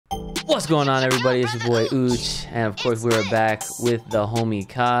What's going on, everybody? It's your boy Uchi, and of course we're back with the homie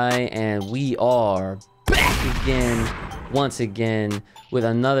Kai, and we are back again, once again, with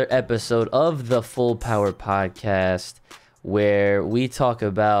another episode of the Full Power Podcast, where we talk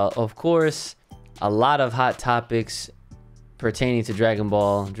about, of course, a lot of hot topics pertaining to Dragon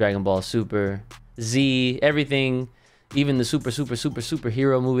Ball Super, Z, everything, even the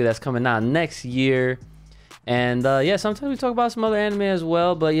superhero movie that's coming out next year. And yeah, sometimes we talk about some other anime as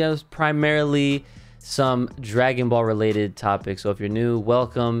well, but yeah, it's primarily some Dragon Ball related topics. So if you're new,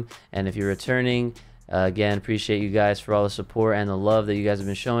 welcome, and if you're returning, again, appreciate you guys for all the support and the love that you guys have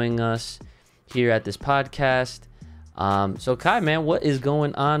been showing us here at this podcast. So Kai, man, what is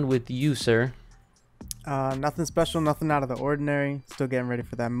going on with you, sir? Nothing special, nothing out of the ordinary. Still getting ready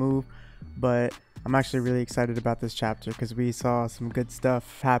for that move, but I'm actually really excited about this chapter because we saw some good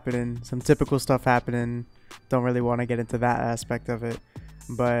stuff happening, some typical stuff happening. Don't really want to get into that aspect of it,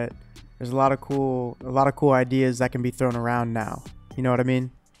 but there's a lot of cool ideas that can be thrown around now. You know what I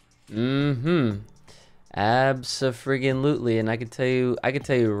mean? Abso-friggin-lutely. And I can tell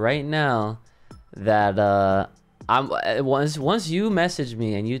you right now that once you messaged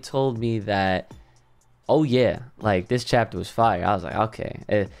me and you told me that, oh yeah, like this chapter was fire, I was like,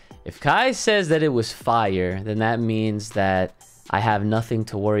 okay, if Kai says that it was fire, then that means that I have nothing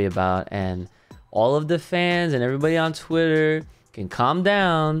to worry about, and all of the fans and everybody on Twitter can calm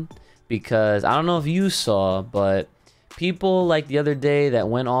down, because I don't know if you saw, but people like the other day that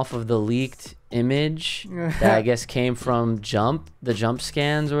went off of the leaked image that I guess came from the jump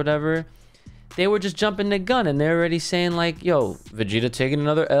scans or whatever, they were just jumping the gun, and they're already saying like, yo, Vegeta taking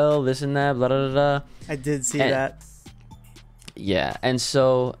another L, this and that, blah, blah, blah, blah. I did see that. Yeah, and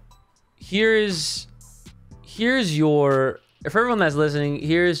so here's your, for everyone that's listening,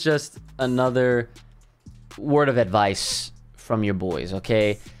 here's just another word of advice from your boys,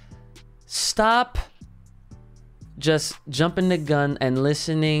 okay? Stop just jumping the gun and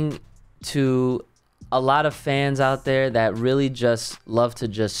listening to a lot of fans out there that really just love to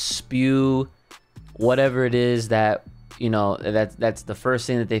just spew whatever it is that, you know, that's the first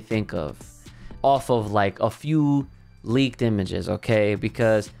thing that they think of off of like a few leaked images, okay?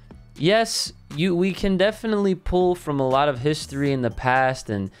 Because yes, we can definitely pull from a lot of history in the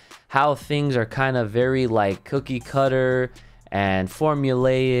past and how things are kind of very like cookie cutter and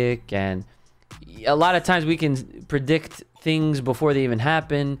formulaic, and a lot of times we can predict things before they even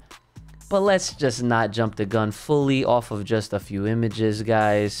happen. But let's just not jump the gun fully off of just a few images,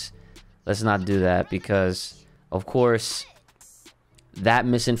 guys. Let's not do that, because of course that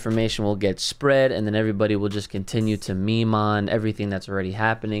misinformation will get spread, and then everybody will just continue to meme on everything that's already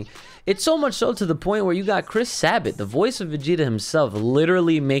happening. It's so much so to the point where you got Chris Sabat, the voice of Vegeta himself,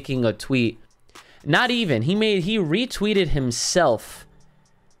 literally making a tweet. Not even, he retweeted himself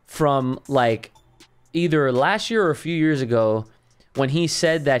from like either last year or a few years ago, when he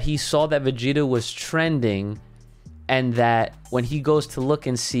said that he saw that Vegeta was trending, and that when he goes to look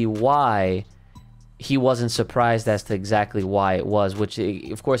and see why, he wasn't surprised as to exactly why it was, which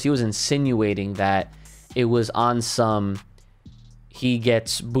of course he was insinuating that it was on some, he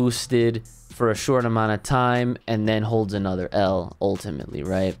gets boosted for a short amount of time and then holds another L ultimately,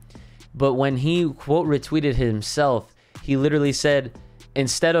 right? But when he quote retweeted himself, he literally said,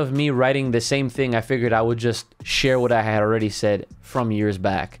 instead of me writing the same thing, I figured I would just share what I had already said from years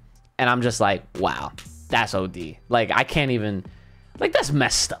back. And I'm just like, wow, that's OD. Like, I can't even, like, that's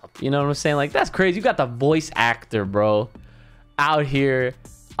messed up. You know what I'm saying? Like, that's crazy. You got the voice actor, bro, out here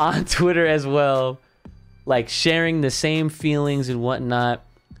on Twitter as well, like sharing the same feelings and whatnot.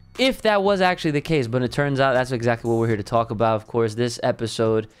 If that was actually the case, but it turns out that's exactly what we're here to talk about. Of course, this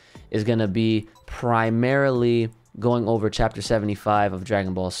episode is going to be primarily going over chapter 75 of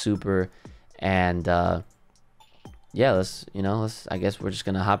Dragon Ball Super, and yeah, I guess we're just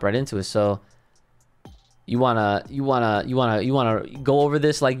gonna hop right into it. So you wanna go over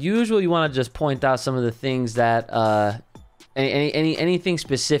this like usual? You wanna just point out some of the things that anything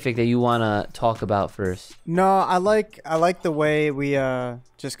specific that you wanna talk about first? No, I like the way we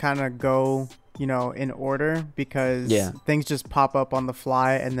just kind of go, you know, in order, because things just pop up on the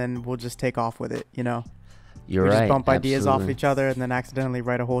fly and then we'll just take off with it, you know. You're we right. Just bump ideas absolutely. off each other and then accidentally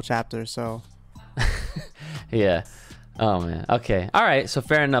write a whole chapter. So yeah. Oh man. Okay. All right. So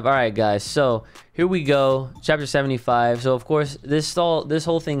fair enough. All right, guys. So here we go. Chapter 75. So of course this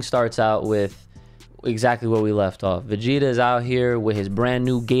whole thing starts out with exactly where we left off. Vegeta is out here with his brand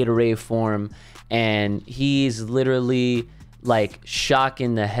new Gatorade form, and he's literally like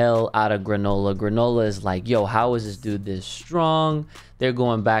shocking the hell out of Granolah. Granolah is like, yo, how is this dude this strong? They're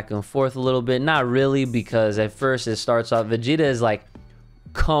going back and forth a little bit. Not really, because at first it starts off, Vegeta is like,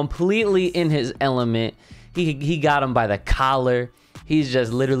 completely in his element. He got him by the collar. He's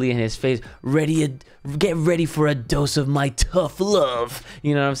just literally in his face, get ready for a dose of my tough love.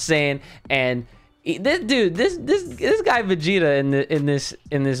 You know what I'm saying? And this dude, this guy Vegeta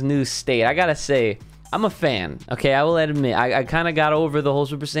in this new state, I gotta say, I'm a fan. Okay, I will admit, I kind of got over the whole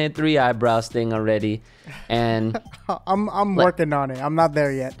Super Saiyan 3 eyebrows thing already, and I'm working on it. I'm not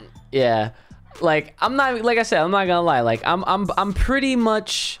there yet. Yeah, like I'm not, like I said, I'm not gonna lie. Like I'm pretty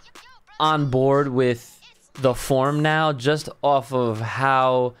much on board with the form now, just off of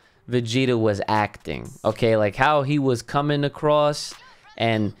how Vegeta was acting. Okay, like how he was coming across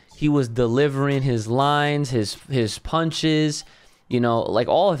and he was delivering his lines, his punches, you know, like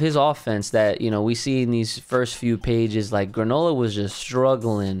all of his offense that, you know, we see in these first few pages. Like Granolah was just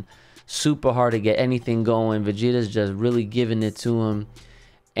struggling super hard to get anything going. Vegeta's just really giving it to him.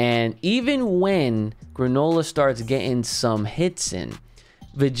 And even when Granolah starts getting some hits in,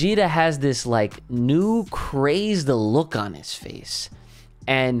 Vegeta has this like new crazed look on his face.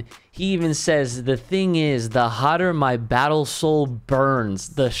 And he even says, the thing is, the hotter my battle soul burns,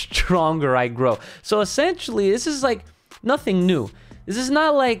 the stronger I grow. So essentially, this is like nothing new. This is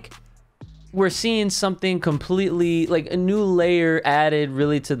not like we're seeing something completely, like a new layer added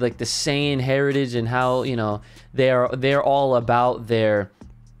really to like the Saiyan heritage and how, you know, they're all about their,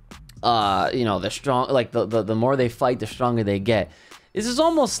 you know, the strong, like the more they fight, the stronger they get. This is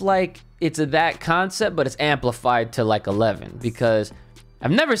almost like it's that concept, but it's amplified to like 11, because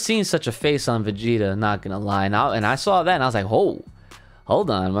I've never seen such a face on Vegeta, not gonna lie. And I saw that and I was like, oh,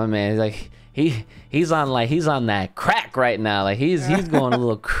 hold on, my man. Like he's on that crack right now. Like he's going a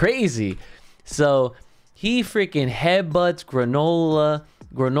little crazy. So he freaking headbutts Granolah.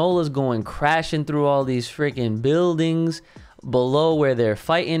 Granola's going crashing through all these freaking buildings below where they're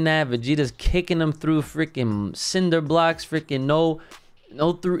fighting at. Vegeta's kicking them through freaking cinder blocks. Freaking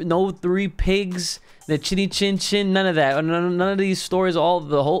no three pigs. The chinny chin chin, none of that. None of these stories.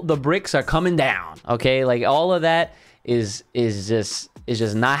 The bricks are coming down. Okay, like all of that is just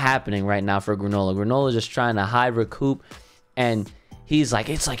not happening right now for Granolah. Granola's just trying to hide, recoup, and he's like,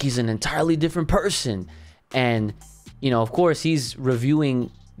 it's like he's an entirely different person. And you know, of course, he's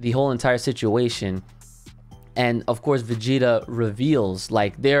reviewing the whole entire situation. And of course, Vegeta reveals,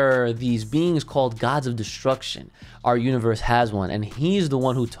 like, there are these beings called gods of destruction. Our universe has one, and he's the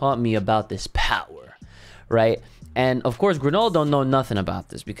one who taught me about this power, right? And of course, Granolah don't know nothing about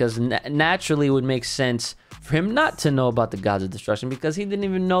this, because naturally it would make sense for him not to know about the gods of destruction, because he didn't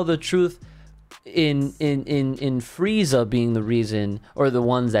even know the truth in Frieza being the reason, or the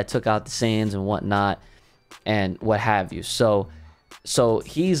ones that took out the Saiyans and whatnot, and what have you. So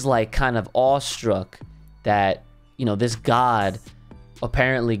he's like kind of awestruck that, you know, this god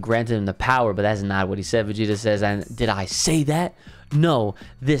apparently granted him the power, but that's not what he said. Vegeta says, and did I say that? No,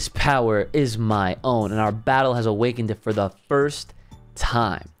 this power is my own, and our battle has awakened it for the first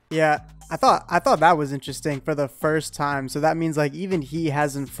time. Yeah, I thought that was interesting, for the first time. So that means like even he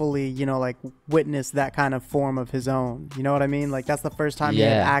hasn't fully, you know, like witnessed that kind of form of his own. You know what I mean? Like that's the first time he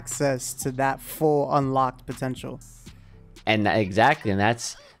had access to that full unlocked potential. And exactly, and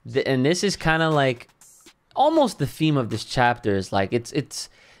this is kind of like almost the theme of this chapter. Is like it's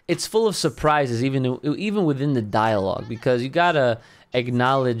full of surprises, even within the dialogue, because you gotta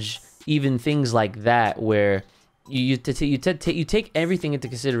acknowledge even things like that, where you take everything into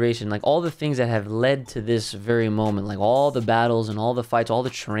consideration, like all the things that have led to this very moment, like all the battles and all the fights, all the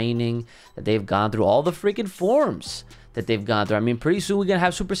training that they've gone through, all the freaking forms that they've gone through. I mean, pretty soon we're gonna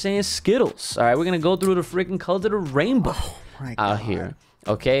have Super Saiyan Skittles. All right, we're gonna go through the freaking colors of the rainbow out here.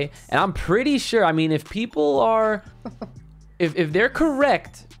 Okay, and I'm pretty sure, I mean, if people are if they're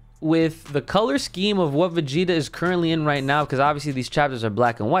correct with the color scheme of what Vegeta is currently in right now, because obviously these chapters are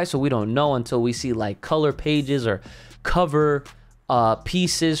black and white, so we don't know until we see like color pages or cover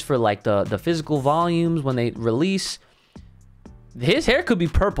pieces for like the physical volumes when they release. His hair could be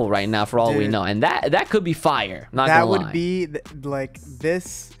purple right now for all we know, and that could be fire. Not that gonna would lie. be like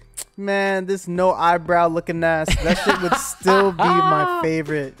this. Man, this no eyebrow looking ass, that shit would still be my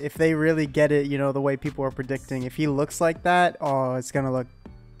favorite if they really get it, you know, the way people are predicting. If he looks like that, oh, it's gonna look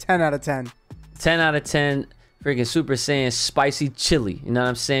 10 out of 10. 10 out of 10. Freaking Super Saiyan spicy chili. You know what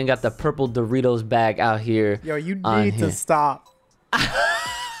I'm saying? Got the purple Doritos bag out here. Yo, you need to stop.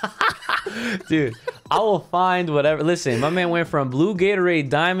 Dude, I will find whatever. Listen, my man went from blue Gatorade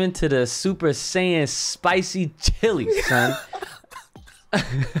Diamond to the Super Saiyan spicy chili, son.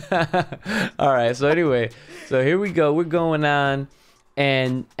 All right, so anyway, so here we go. We're going on,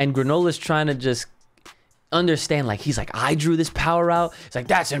 and Granola's trying to just understand, like, he's like, I drew this power out. It's like,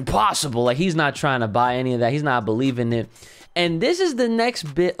 that's impossible. Like, he's not trying to buy any of that. He's not believing it. And this is the next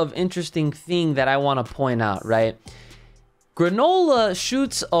bit of interesting thing that I want to point out, right? Granolah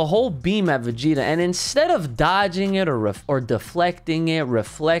shoots a whole beam at Vegeta, and instead of dodging it or deflecting it,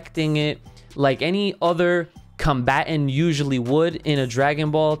 reflecting it, like any other combatant usually would in a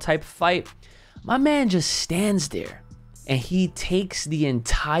Dragon Ball type fight, my man just stands there and he takes the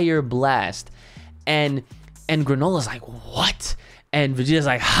entire blast. And Granola's like, what? And Vegeta's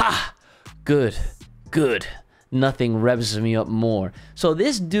like, ha, good. Nothing revs me up more. So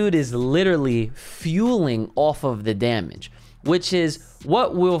this dude is literally fueling off of the damage, which is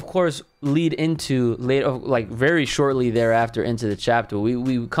what will of course lead into later, like very shortly thereafter into the chapter.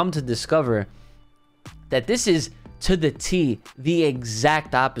 We come to discover that this is to the T the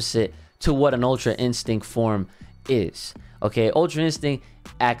exact opposite to what an Ultra Instinct form is. Okay, Ultra Instinct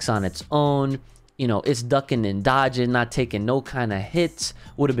acts on its own. You know, it's ducking and dodging, not taking no kind of hits.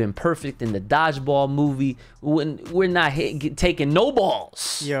 Would have been perfect in the dodgeball movie. We're not taking no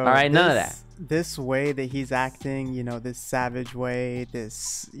balls. Yo, all right, none of that. This way that he's acting, you know, this savage way,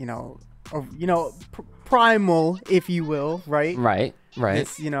 this, primal, if you will, right? Right.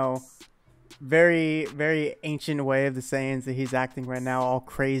 This, very, very ancient way of the Saiyans that he's acting right now, all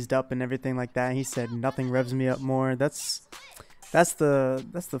crazed up and everything like that. And he said, nothing revs me up more. That's the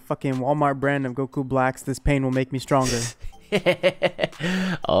fucking Walmart brand of Goku Blacks. This pain will make me stronger.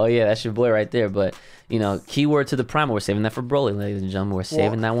 Oh yeah, that's your boy right there. But keyword to the primal. We're saving that for Broly, ladies and gentlemen. We're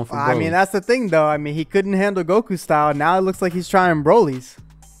saving that one for Broly. I mean, that's the thing though. I mean, he couldn't handle Goku style. Now it looks like he's trying Broly's.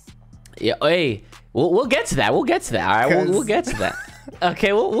 Yeah. Hey, we'll get to that. We'll get to that. All right, we'll get to that.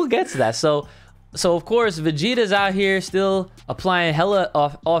 Okay, we'll get to that. So of course Vegeta's out here still applying hella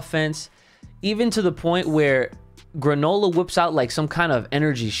offense, even to the point where Granolah whips out like some kind of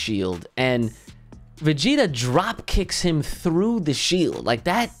energy shield, and Vegeta drop kicks him through the shield. Like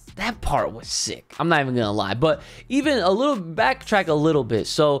that part was sick. I'm not even gonna lie. But even backtrack a little bit.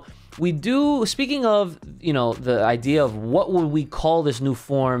 So we do, speaking of the idea of what would we call this new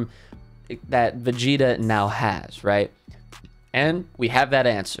form that Vegeta now has, right? And we have that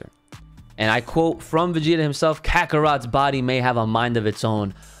answer. And I quote from Vegeta himself: Kakarot's body may have a mind of its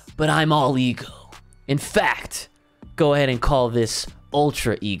own, but I'm all ego. In fact, go ahead and call this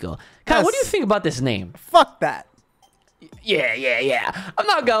Ultra Ego. Kai, what do you think about this name? Fuck that. Yeah. I'm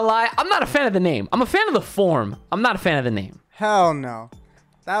not gonna lie. I'm not a fan of the name. I'm a fan of the form. I'm not a fan of the name. Hell no.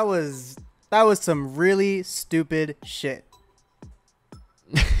 That was some really stupid shit.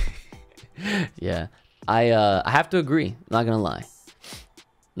 Yeah. I have to agree. Not gonna lie.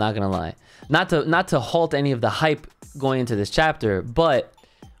 Not to halt any of the hype going into this chapter, but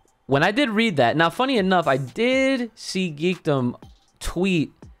when I did read that, now funny enough, I did see Geekdom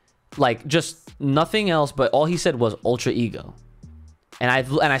tweet like just nothing else, but all he said was Ultra Ego, and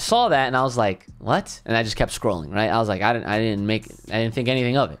I saw that and I was like, what? And I just kept scrolling, right? I was like, I didn't think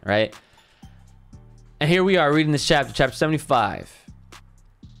anything of it, right? And here we are reading this chapter 75,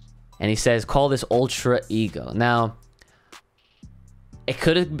 and he says, call this Ultra Ego. Now, it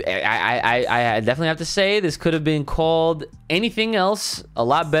could have, I definitely have to say, this could have been called anything else, a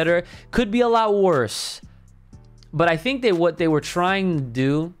lot better, could be a lot worse. But I think what they were trying to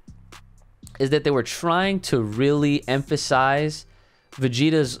do is that they were trying to really emphasize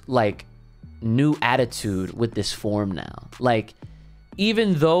Vegeta's like new attitude with this form now. Like,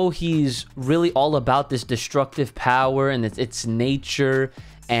 even though he's really all about this destructive power and its nature,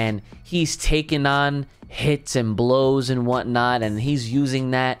 and he's taken on hits and blows and whatnot, and he's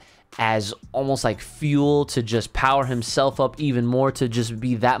using that as almost like fuel to just power himself up even more, to just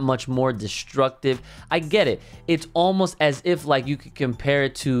be that much more destructive. I get it. It's almost as if like you could compare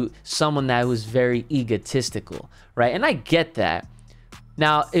it to someone that was very egotistical, right? And I get that.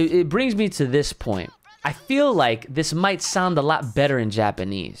 Now, it brings me to this point. I feel like this might sound a lot better in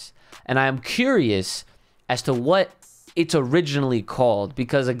Japanese, and I'm curious as to what it's originally called,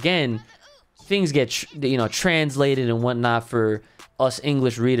 because again, things get translated and whatnot for us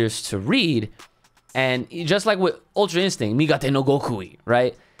English readers to read, and just like with Ultra Instinct, Migate no Gokui,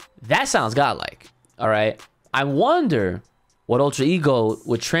 right? That sounds godlike. All right, I wonder what Ultra Ego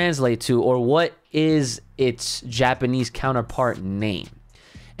would translate to, or what is its Japanese counterpart name.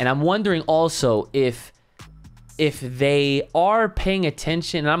 And I'm wondering also if they are paying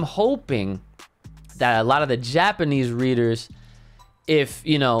attention, and I'm hoping that a lot of the Japanese readers, if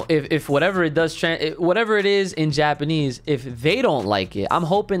whatever it does, whatever it is in Japanese, if they don't like it, I'm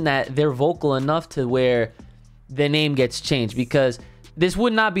hoping that they're vocal enough to where the name gets changed, because this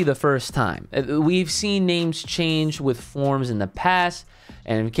would not be the first time. We've seen names change with forms in the past,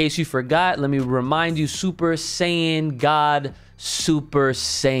 and in case you forgot, let me remind you, Super Saiyan God Super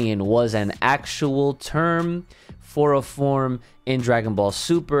Saiyan was an actual term for a form in Dragon Ball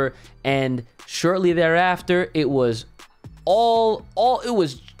Super, and shortly thereafter, it was it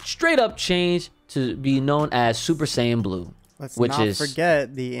was straight up changed to be known as Super Saiyan Blue. Let's not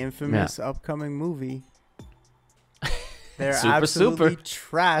forget the infamous upcoming movie. They're Super, absolutely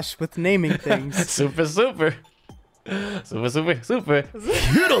trash with naming things. Super.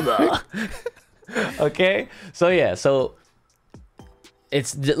 Okay, so yeah, so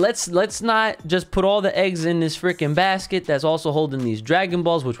it's let's not just put all the eggs in this freaking basket that's also holding these Dragon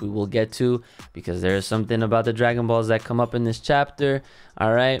Balls, which we will get to because there's something about the Dragon Balls that come up in this chapter.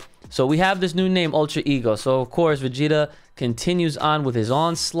 All right, so we have this new name, Ultra Ego. So of course Vegeta continues on with his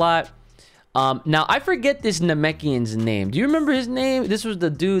onslaught. Now I forget this Namekian's name. Do you remember his name? This was the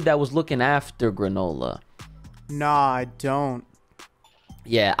dude that was looking after Granolah. Nah, I don't.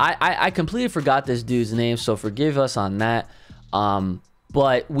 Yeah, I completely forgot this dude's name, so forgive us on that.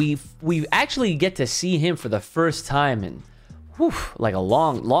 But we actually get to see him for the first time in like a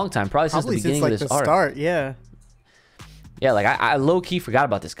long time, probably since the beginning like of this the arc. Start, yeah. Yeah, like I low-key forgot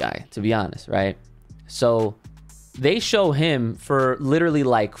about this guy, to be honest, right? So they show him for literally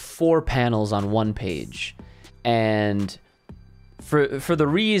like 4 panels on one page, and for the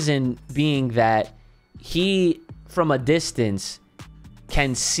reason being that he, from a distance,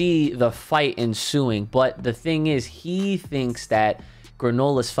 can see the fight ensuing, but the thing is, he thinks that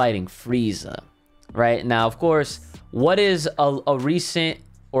Granola's fighting Frieza. Right now, of course, what is a recent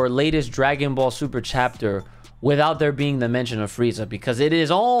or latest Dragon Ball Super chapter without there being the mention of Frieza? Because it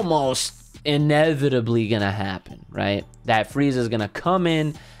is almost inevitably gonna happen, right? That Frieza is gonna come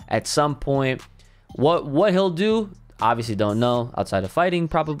in at some point. What he'll do, obviously don't know, outside of fighting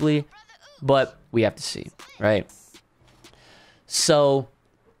probably, but we have to see, right? So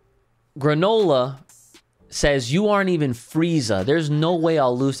Granolah says, you aren't even Frieza. There's no way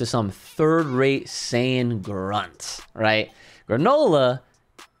I'll lose to some third-rate Saiyan grunt, right? Granolah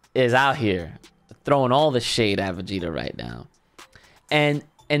is out here throwing all the shade at Vegeta right now. And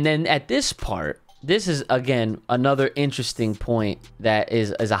then at this part, this is, again, another interesting point that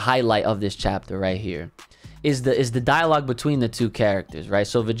is a highlight of this chapter right here. Is the dialogue between the two characters, right?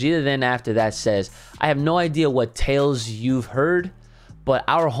 So Vegeta then after that says, I have no idea what tales you've heard, but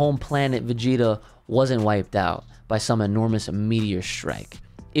our home planet Vegeta wasn't wiped out by some enormous meteor strike.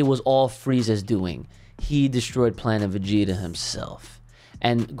 It was all Frieza's doing. He destroyed planet Vegeta himself.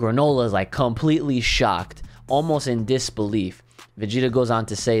 And Granolah is like completely shocked, almost in disbelief. Vegeta goes on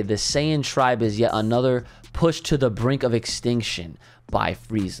to say, the Saiyan tribe is yet another pushed to the brink of extinction by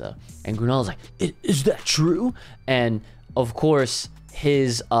Frieza. And Granolah's like, is that true? And of course,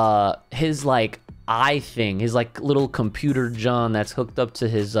 his like eye thing, his like little computer John that's hooked up to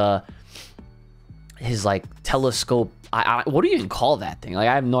his like telescope. What do you even call that thing? Like,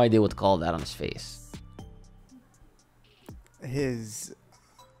 I have no idea what to call that on his face. His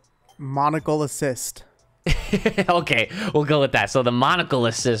monocle assist. Okay, we'll go with that. So the monocle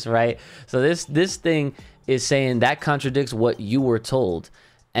assist, right? So this thing is saying that contradicts what you were told,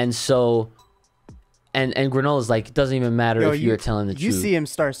 and so and Granola's like, it doesn't even matter if you're telling the truth. You see him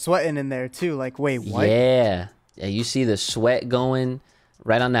start sweating in there too. Like, wait, what? Yeah, you see the sweat going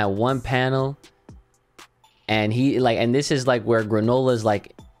right on that one panel, and he like, and this is like where Granola's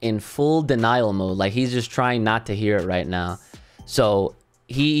like in full denial mode. Like, he's just trying not to hear it right now. So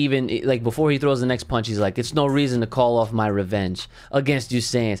he even, like, before he throws the next punch, he's like, it's no reason to call off my revenge against you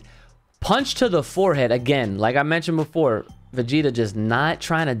Saiyans. Punch to the forehead. Again, like I mentioned before, Vegeta just not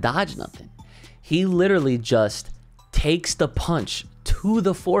trying to dodge nothing. He literally just takes the punch to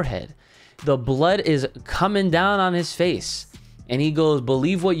the forehead. The blood is coming down on his face. And he goes,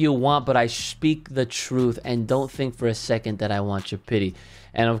 believe what you want, but I speak the truth. And don't think for a second that I want your pity.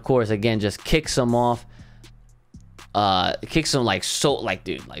 And of course, again, just kicks him off. Kicks him like, so, like,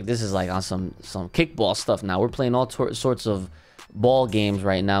 dude, like, this is like on some kickball stuff now. We're playing all sorts of ball games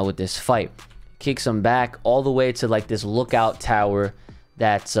right now with this fight. Kicks him back all the way to like this lookout tower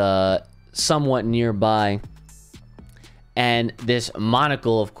that's somewhat nearby. And this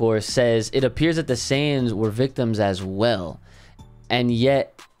monocle, of course, says it appears that the Saiyans were victims as well. And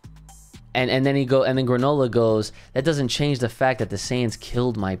yet, and then Granolah goes, that doesn't change the fact that the Saiyans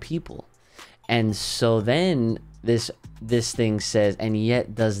killed my people. And so then this thing says, and yet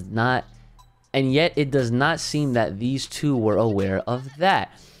it does not seem that these two were aware of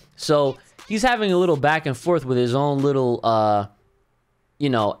that. So he's having a little back and forth with his own little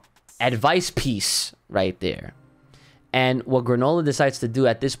advice piece right there. And what Granolah decides to do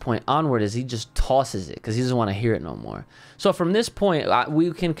at this point onward is he just tosses it because he doesn't want to hear it no more. So from this point, we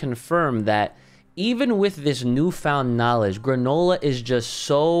can confirm that even with this newfound knowledge, Granolah is just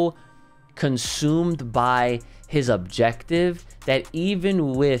so consumed by his objective that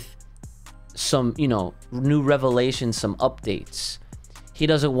even with some, you know, new revelations, some updates, he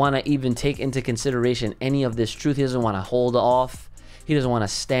doesn't want to even take into consideration any of this truth. He doesn't want to hold off. He doesn't want to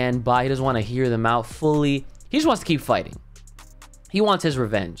stand by. He doesn't want to hear them out fully. He just wants to keep fighting. He wants his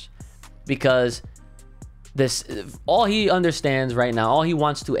revenge because this, all he understands right now, all he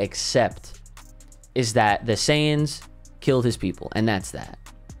wants to accept is that the Saiyans killed his people, and that's that,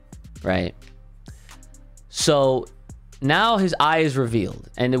 right? So now his eye is revealed,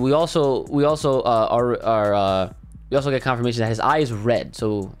 and we also get confirmation that his eye is red.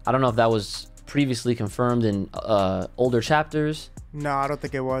 So I don't know if that was previously confirmed in older chapters. No, I don't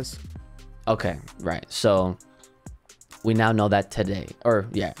think it was. Okay, right. So we now know that today, or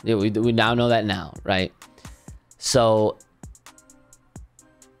yeah, we now know that now, right? So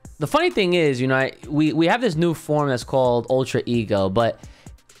the funny thing is, you know, we have this new form that's called Ultra Ego, but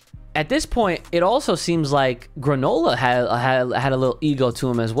at this point, it also seems like Granolah had a little ego to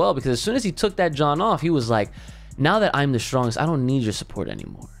him as well, because as soon as he took that John off, he was like, now that I'm the strongest, I don't need your support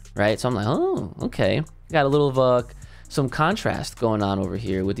anymore, right? So I'm like, oh, okay. Got a little of some contrast going on over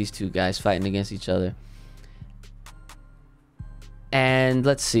here with these two guys fighting against each other. And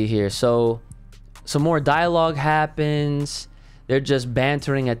let's see here. So some more dialogue happens. They're just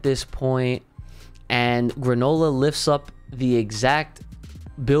bantering at this point, and Granolah lifts up the exact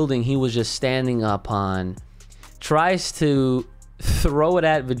building he was just standing upon, tries to throw it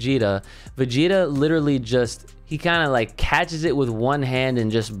at Vegeta. Vegeta literally just, he kind of like catches it with one hand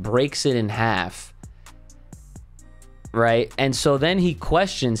and just breaks it in half, right? And so then he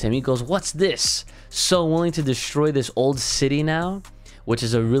questions him. He goes, what's this? So willing to destroy this old city now? Which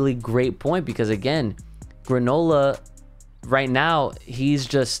is a really great point, because again, Granolah right now, he's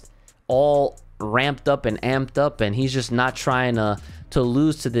just all ramped up and amped up, and he's just not trying to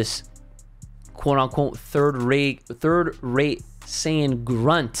lose to this quote unquote third rate Saiyan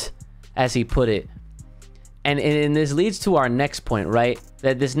grunt, as he put it. And this leads to our next point, right?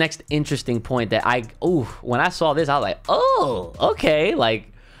 That this next interesting point that when I saw this, I was like, oh, okay,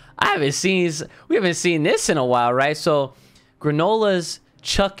 like we haven't seen this in a while, right? So Granolah's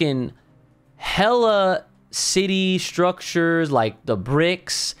chucking hella city structures, like the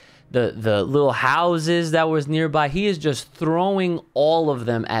bricks, the little houses that was nearby. He is just throwing all of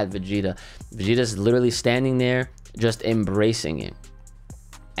them at Vegeta. Vegeta's literally standing there just embracing it.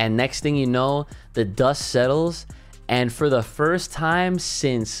 And next thing you know, the dust settles, and for the first time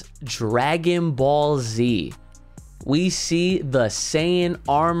since Dragon Ball Z, we see the Saiyan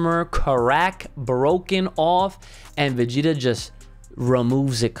armor crack broken off, and Vegeta just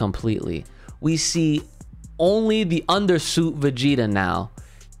removes it completely. We see only the undersuit Vegeta now.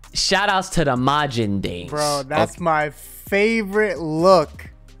 Shoutouts to the Majin days. Bro, that's my favorite look.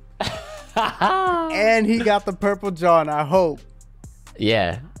 And he got the purple John, I hope.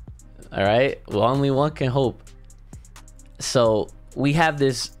 Yeah. All right. Well, only one can hope. So we have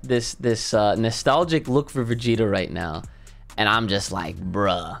this nostalgic look for Vegeta right now, and I'm just like,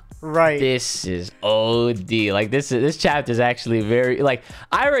 bruh. Right. This is OD. Like this chapter is actually very, like,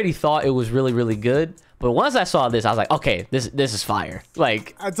 I already thought it was really, really good, but once I saw this, I was like, okay, this is fire.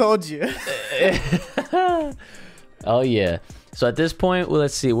 Like, I told you. Oh yeah. So at this point, well,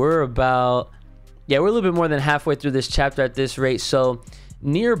 let's see, we're a little bit more than halfway through this chapter at this rate. So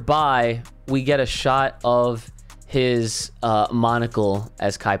nearby, we get a shot of his monocle,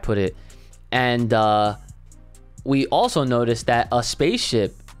 as Kai put it, and we also noticed that a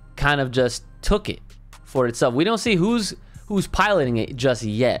spaceship kind of just took it for itself. We don't see who's piloting it just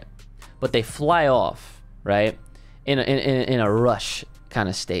yet, but they fly off, right, in a rush kind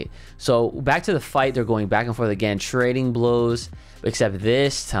of state. So back to the fight, they're going back and forth again, trading blows, except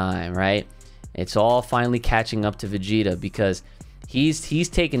this time, right, it's all finally catching up to Vegeta, because he's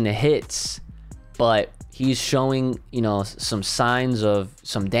taking the hits, but he's showing, you know, some signs of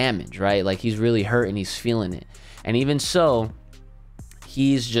some damage, right? Like he's really hurt and he's feeling it. And even so,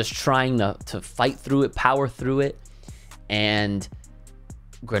 he's just trying to fight through it, power through it. And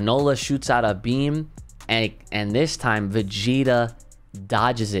Granolah shoots out a beam, and this time Vegeta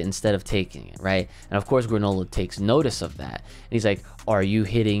dodges it instead of taking it, right? And of course Granolah takes notice of that, and he's like, are you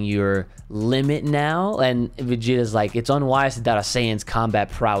hitting your limit now? And Vegeta's like, it's unwise to doubt a Saiyan's combat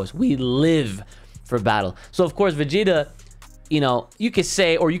prowess. We live for battle. So of course Vegeta, you know, you could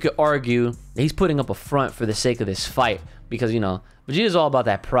say, or you could argue that he's putting up a front for the sake of this fight, because, you know, Vegeta's all about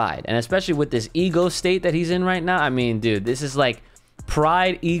that pride, and especially with this ego state that he's in right now. I mean, dude, this is like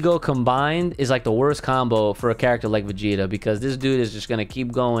pride, ego combined is like the worst combo for a character like Vegeta, because this dude is just gonna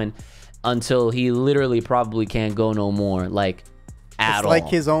keep going until he literally probably can't go no more. Like, It's like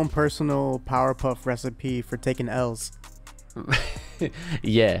his own personal Powerpuff recipe for taking L's.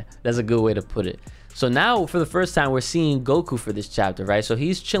 Yeah, that's a good way to put it. So now for the first time we're seeing Goku for this chapter, right? So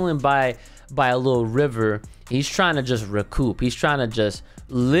he's chilling by a little river. He's trying to just recoup. He's trying to just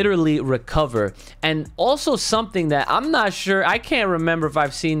literally recover. And also something that I'm not sure, I can't remember if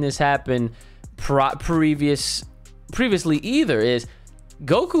I've seen this happen previously either, is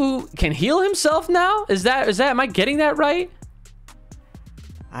Goku can heal himself now? Is that am I getting that right?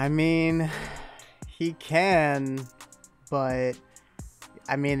 I mean, he can, but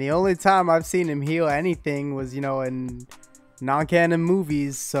I mean, the only time I've seen him heal anything was, you know, in non-canon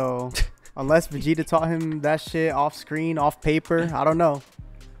movies. So unless Vegeta taught him that shit off screen, off paper, I don't know.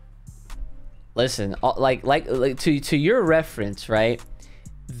 Listen, like to your reference, right?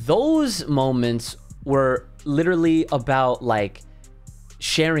 Those moments were literally about like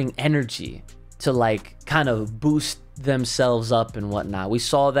sharing energy to like kind of boost themselves up and whatnot. We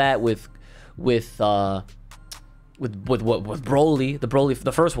saw that with Broly,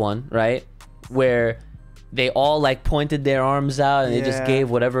 the first one, right? Where they all like pointed their arms out and they just gave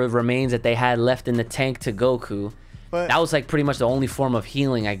whatever remains that they had left in the tank to Goku. But that was like pretty much the only form of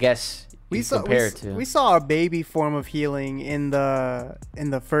healing, I guess. We saw a baby form of healing in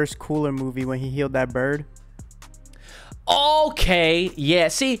the first Cooler movie when he healed that bird. Okay, yeah.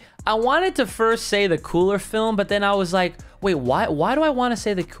 See, I wanted to first say the Cooler film, but then I was like, wait, why do I want to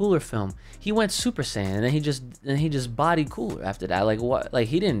say the Cooler film? He went Super Saiyan and then he just bodied Cooler after that. Like what? Like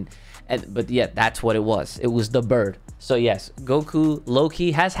he didn't. But yeah, that's what it was. It was the bird. So yes, Goku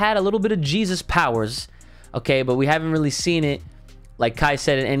low-key has had a little bit of Jesus powers. Okay, but we haven't really seen it, like Kai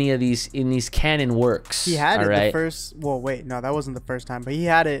said, in any of these canon works. He had it the first. Well, wait, no, that wasn't the first time, but he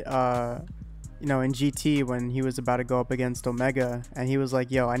had it. You know, in GT when he was about to go up against Omega, and he was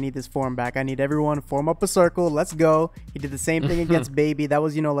like, "Yo, I need this form back. I need everyone to form up a circle. Let's go." He did the same thing against Baby. That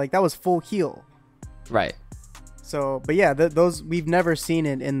was, you know, like that was full heal. Right. So, but yeah, those we've never seen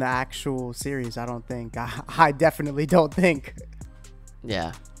it in the actual series. I don't think. I definitely don't think.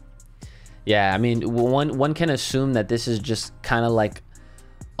 Yeah. Yeah, I mean, one can assume that this is just kind of like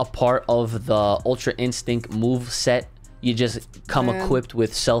a part of the Ultra Instinct move set. You just come equipped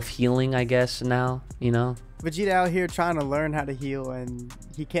with self-healing, I guess, now, you know? Vegeta out here trying to learn how to heal, and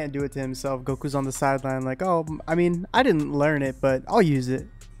he can't do it to himself. Goku's on the sideline like, oh, I mean, I didn't learn it, but I'll use it.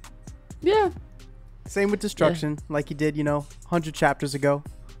 Yeah. Same with Destruction, like he did, you know, 100 chapters ago,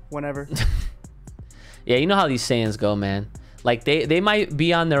 whenever. Yeah, you know how these Saiyans go, man. Like, they might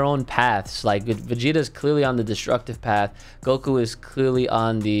be on their own paths. Like, Vegeta's clearly on the destructive path. Goku is clearly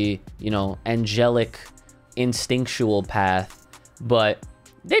on the, you know, angelic, instinctual path. But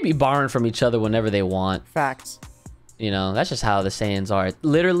they be borrowing from each other whenever they want. Facts. You know, that's just how the Saiyans are.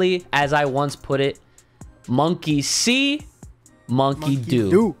 Literally, as I once put it, monkey see, monkey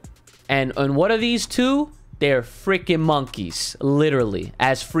do. And what are these two? They're freaking monkeys, literally,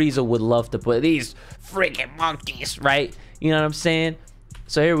 as Frieza would love to put these freaking monkeys, right? You know what I'm saying?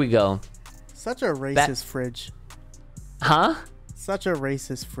 So here we go. Such a racist fridge. Huh? Such a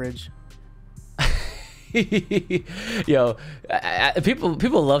racist fridge. Yo,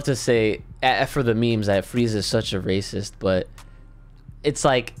 people love to say for the memes that Frieza is such a racist, but it's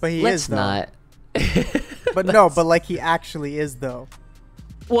like, but he let's is, though. not. But no, but like he actually is though.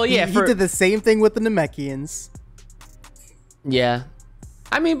 Well, yeah, he did the same thing with the Namekians. Yeah,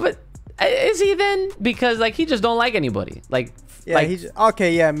 I mean, but is he then? Because like he just don't like anybody. Like, yeah, like,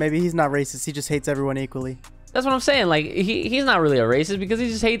 okay, yeah, maybe he's not racist. He just hates everyone equally. That's what I'm saying. Like he's not really a racist because he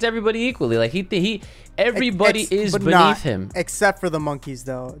just hates everybody equally. Like everybody is beneath him. Except for the monkeys,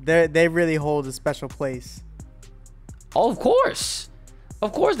 though. They really hold a special place. Oh, of course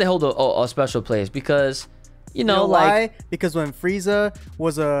they hold a special place because you know why? Because when Frieza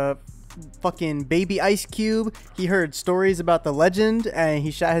was a fucking baby ice cube, he heard stories about the legend and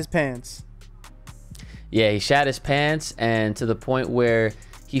he shat his pants. Yeah, he shat his pants, and to the point where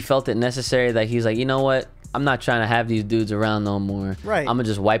he felt it necessary that he's like, you know what? I'm not trying to have these dudes around no more. Right. I'm gonna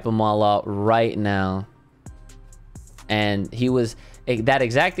just wipe them all out right now. And he was that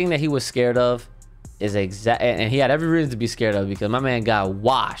exact thing that he was scared of is exact, and he had every reason to be scared of because my man got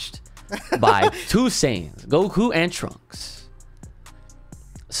washed by two Saiyans, Goku and Trunks.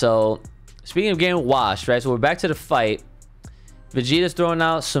 So speaking of getting washed, right? So we're back to the fight. Vegeta's throwing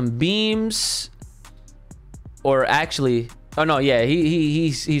out some beams, or actually, oh no, yeah,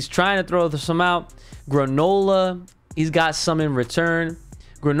 he's trying to throw some out. Granolah, he's got some in return.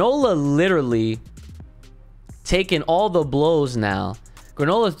 Granolah literally taking all the blows now.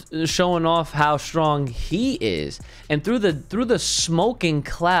 Granola's showing off how strong he is, and through the smoking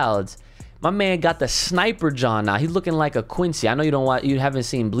clouds, My man got the sniper jaw now. He's looking like a Quincy. I know you haven't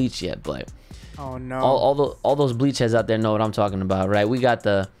seen Bleach yet, but oh no, all those Bleach heads out there know what I'm talking about, right? We got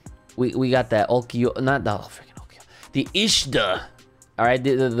that Okio, not the freaking Okio, the Ishida. All right,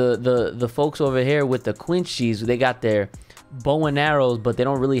 the folks over here with the Quincy's, they got their bow and arrows, but they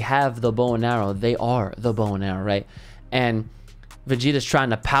don't really have the bow and arrow. They are the bow and arrow, right? And Vegeta's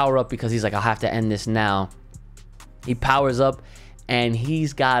trying to power up because he's like, I'll have to end this now. He powers up, and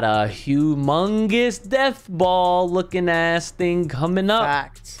he's got a humongous death ball looking ass thing coming up.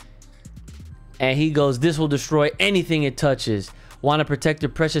 Fact. And he goes, this will destroy anything it touches. Want to protect your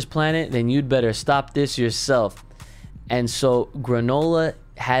precious planet? Then you'd better stop this yourself. And so Granolah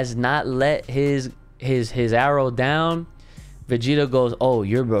has not let his arrow down. Vegeta goes, oh,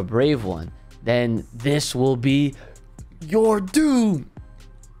 you're a brave one. Then this will be your doom.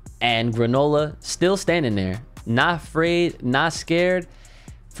 And Granolah still standing there, not afraid, not scared.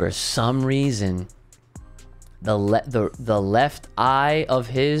 For some reason, the left eye of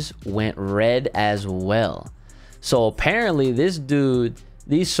his went red as well. So apparently this dude,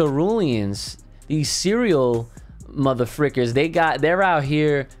 these ceruleans, these cereal motherfrickers, they're out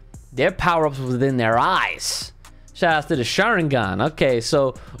here, their power-ups within their eyes. Shout out to the Sharingan. Okay,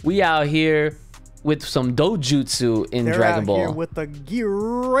 so we out here with some dojutsu in Dragon Ball. They're out here with the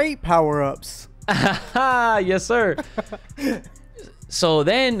great power-ups. Yes, sir. So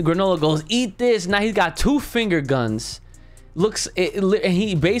then Granolah goes, eat this. Now he's got 2 finger guns. And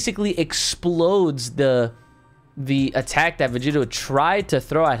he basically explodes the attack that Vegeta tried to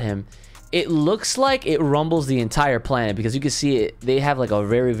throw at him. It looks like it rumbles the entire planet because you can see it. They have like a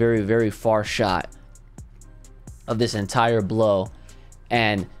very, very, very far shot of this entire blow.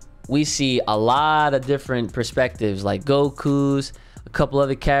 And we see a lot of different perspectives, like Goku's, a couple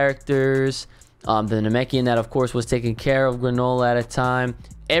other characters, the Namekian that of course was taking care of Granolah at a time.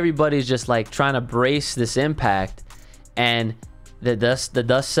 Everybody's just like trying to brace this impact, and the dust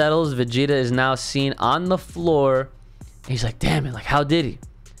settles. Vegeta is now seen on the floor. He's like, damn it, like how did he?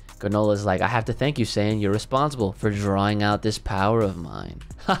 Granola's like, I have to thank you, Saiyan. You're responsible for drawing out this power of mine.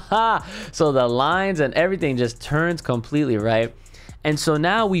 Haha. So the lines and everything just turns completely, right? And so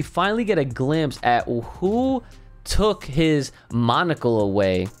now we finally get a glimpse at who took his monocle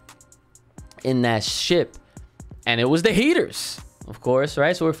away in that ship. And it was the Heaters, of course,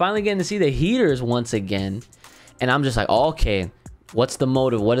 right? So we're finally getting to see the Heaters once again. And I'm just like, okay, what's the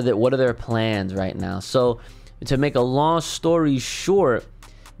motive? What are their plans right now? So to make a long story short,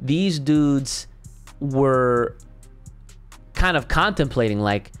 these dudes were kind of contemplating,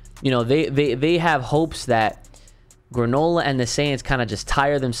 like, you know, they have hopes that Granolah and the Saiyans kind of just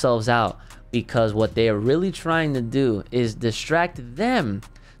tire themselves out, because what they are really trying to do is distract them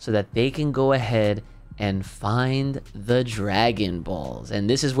so that they can go ahead and find the Dragon Balls. And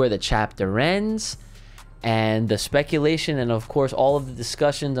this is where the chapter ends, and the speculation and of course all of the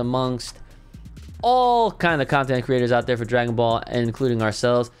discussions amongst all kind of content creators out there for Dragon Ball, including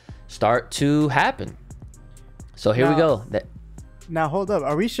ourselves, start to happen. So here we go. Now hold up,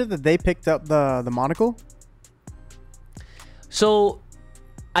 are we sure that they picked up the monocle? So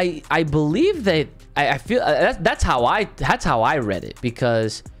I believe that I feel that's how I read it,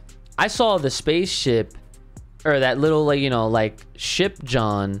 because I saw the spaceship, or that little, like, you know, like ship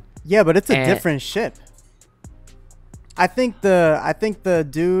John. Yeah, but it's a different ship. I think the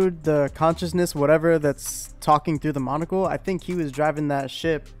dude, the consciousness, whatever, that's talking through the monocle, I think he was driving that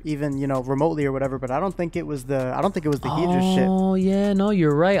ship, even, you know, remotely or whatever. But I don't think it was the Heater ship. Oh yeah, no,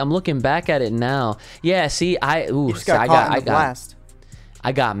 you're right. I'm looking back at it now. Yeah, see, I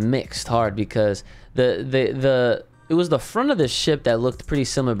got mixed hard, because it was the front of the ship that looked pretty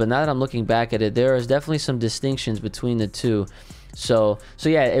similar. But now that I'm looking back at it, there is definitely some distinctions between the two. So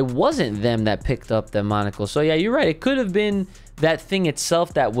yeah, it wasn't them that picked up the monocle. So yeah, you're right. It could have been that thing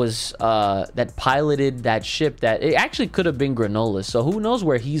itself that was that piloted that ship. That it actually could have been Granolah. So who knows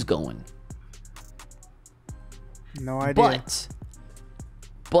where he's going? No idea.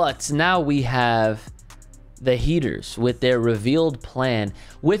 But now we have the Heaters with their revealed plan,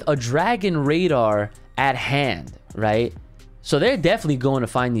 with a dragon radar at hand, right? So they're definitely going to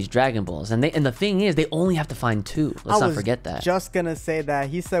find these Dragon Balls, and the thing is, they only have to find 2. Let's not forget that. Just gonna say that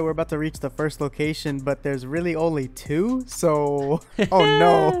he said we're about to reach the first location, but there's really only 2. So,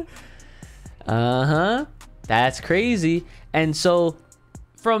 oh no. That's crazy. And so,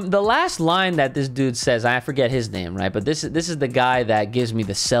 from the last line that this dude says, I forget his name, right? But this is the guy that gives me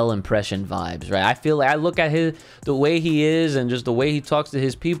the Cell impression vibes, right? I feel like I look at the way he is and just the way he talks to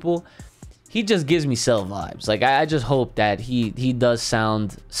his people. He just gives me Cell vibes. Like, I just hope that he does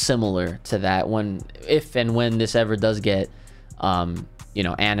sound similar to that if and when this ever does get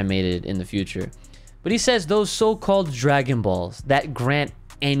animated in the future. But he says those so-called Dragon Balls that grant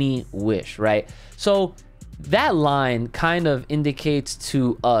any wish, right? So that line kind of indicates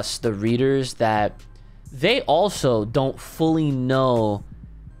to us, the readers, that they also don't fully know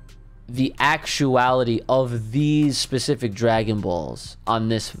the actuality of these specific Dragon Balls on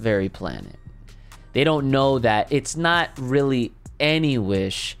this very planet. They don't know that it's not really any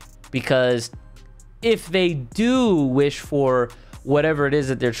wish, because if they do wish for whatever it is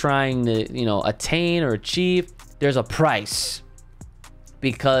that they're trying to, attain or achieve, there's a price,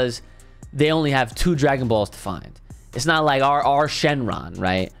 because they only have 2 Dragon Balls to find. It's not like our Shenron,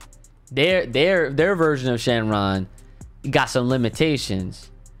 right? Their version of Shenron got some limitations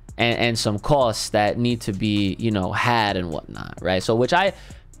and some costs that need to be, had and whatnot, right? So which I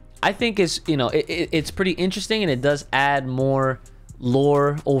think is, it's pretty interesting, and it does add more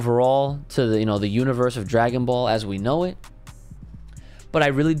lore overall to the universe of Dragon Ball as we know it. But I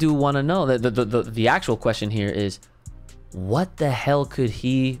really do want to know that the actual question here is, what the hell could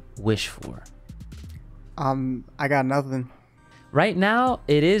he wish for? I got nothing. Right now,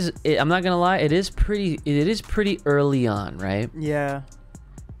 I'm not gonna lie, it is pretty early on, right? Yeah.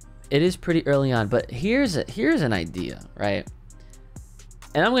 It is pretty early on, but here's an idea, right?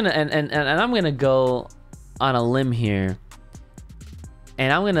 And I'm gonna go on a limb here,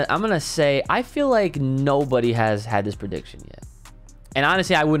 and I'm gonna say I feel like nobody has had this prediction yet. And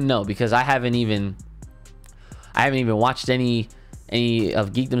honestly, I wouldn't know, because I haven't even watched any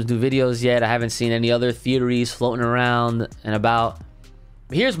of Geekdom's new videos yet. I haven't seen any other theories floating around and about.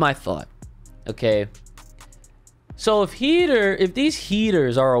 But here's my thought. Okay. So if these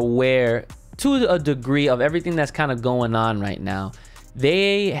heaters are aware to a degree of everything that's kind of going on right now,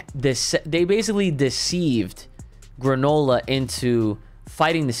 they basically deceived Granolah into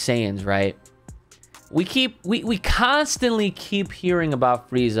fighting the Saiyans, right? We constantly keep hearing about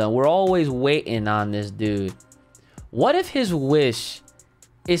Frieza. We're always waiting on this dude. What if his wish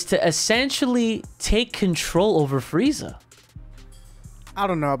is to essentially take control over Frieza? I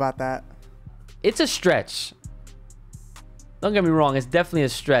don't know about that. It's a stretch. Don't get me wrong, it's definitely a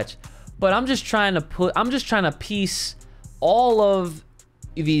stretch. But I'm just trying to piece all of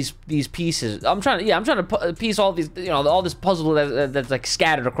these pieces. I'm trying to piece all these, all this puzzle that's like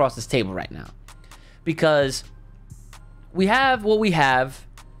scattered across this table right now. Because we have what we have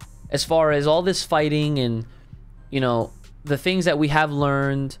as far as all this fighting and the things that we have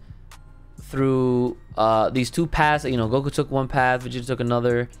learned through these 2 paths. Goku took one path, Vegeta took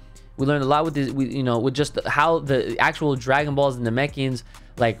another. We learned a lot with this, with just how the actual Dragon Balls and the Namekians,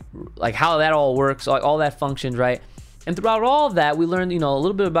 like how that all works, like all that functions, right? And throughout all of that, we learned, a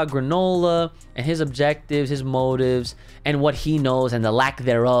little bit about Granolah and his objectives, his motives, and what he knows and the lack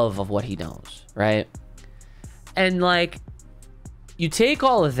thereof of what he knows, right? And you take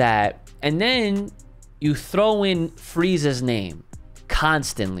all of that, and then you throw in Frieza's name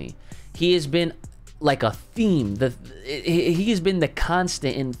constantly. He has been like a theme. He has been the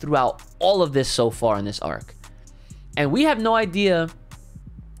constant in throughout all of this so far in this arc. And we have no idea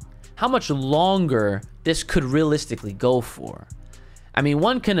how much longer this could realistically go for. I mean,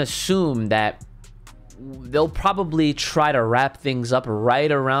 one can assume that they'll probably try to wrap things up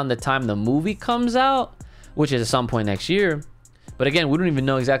right around the time the movie comes out, which is at some point next year. But again, we don't even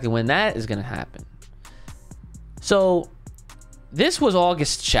know exactly when that is going to happen. So this was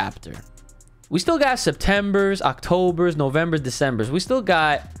August chapter. We still got Septembers, Octobers, Novembers, Decembers. We still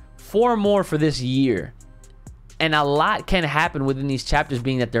got 4 more for this year. And a lot can happen within these chapters,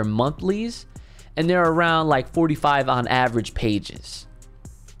 being that they're monthlies and they're around 45 on average pages.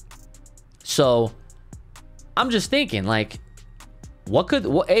 So I'm just thinking, what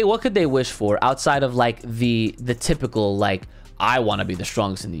could they wish for outside of the typical I want to be the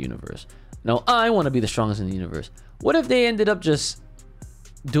strongest in the universe? No, I want to be the strongest in the universe. What if they ended up just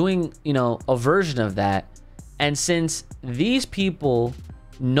doing, a version of that? And since these people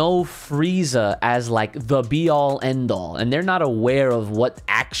know Frieza as the be all end all, and they're not aware of what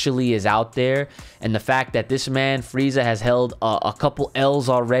actually is out there, and the fact that this man Frieza has held a couple L's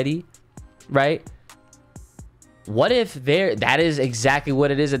already, right? What if that is exactly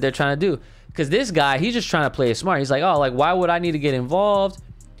what it is that they're trying to do? Because this guy, he's just trying to play it smart. He's like, oh, why would I need to get involved?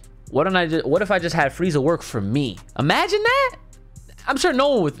 What if I just had Frieza work for me? Imagine that. I'm sure no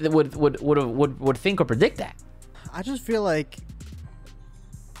one would think or predict that. I just feel like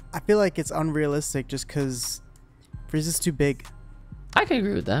it's unrealistic just because Frieza's too big. I can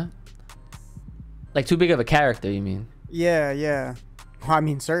agree with that. Too big of a character, you mean? Yeah. Well, I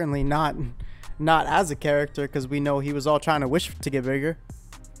mean, certainly not as a character, because we know he was all trying to wish to get bigger.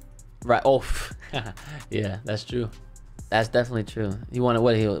 Right. Oh, yeah, that's true. That's definitely true. He wanted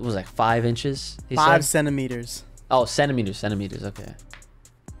what? He was like 5 inches. He 5 said? centimeters. Oh, centimeters. Okay.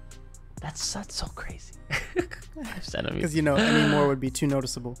 That's so crazy. 5 centimeters. Because any more would be too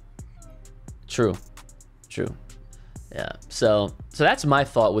noticeable. True. Yeah. So that's my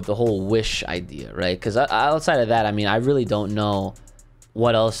thought with the whole wish idea, right? Because outside of that, I mean, I really don't know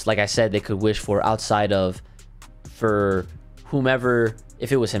what else, like I said, they could wish for outside of for whomever,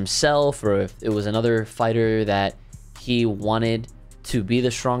 if it was himself or if it was another fighter that he wanted to be the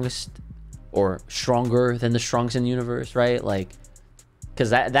strongest or stronger than the strongest in the universe, right? Like,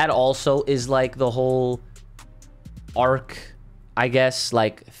 because that also is like the whole arc, I guess,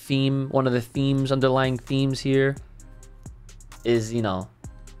 like theme. One of the underlying themes here is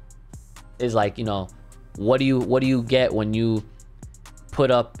what do you get when you put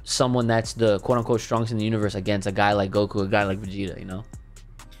up someone that's the quote unquote strongest in the universe against a guy like Goku, a guy like Vegeta,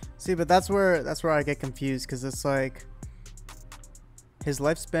 See, but that's where I get confused, because it's like his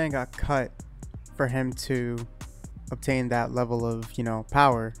lifespan got cut for him to obtain that level of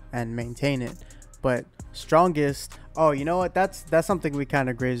power and maintain it. But strongest, oh, you know what, that's something we kind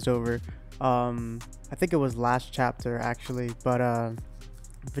of grazed over. I think it was last chapter actually, but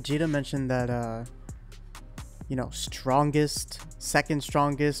Vegeta mentioned that strongest, second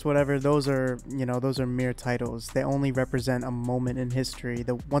strongest, whatever, those are mere titles. They only represent a moment in history.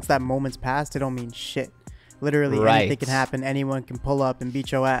 Once that moment's passed, they don't mean shit. Literally anything can happen. Anyone can pull up and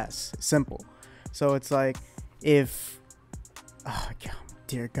beat your ass. Simple. So it's like, if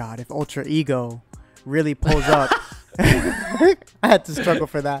dear God, if Ultra Ego really pulls up I had to struggle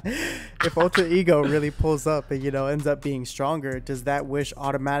for that. If Ultra Ego really pulls up and ends up being stronger, does that wish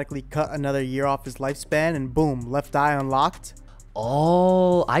automatically cut another year off his lifespan and boom, left eye unlocked?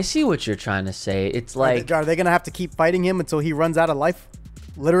 Oh, I see what you're trying to say. It's like, are they gonna have to keep fighting him until he runs out of life?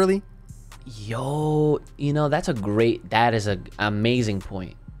 Literally. Yo, that is an amazing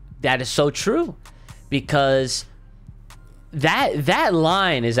point. That is so true, because that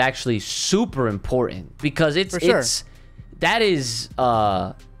line is actually super important, because that is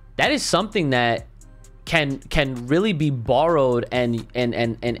something that can really be borrowed and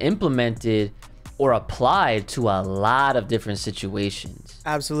implemented or applied to a lot of different situations.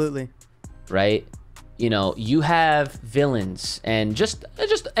 Absolutely. Right? You have villains and just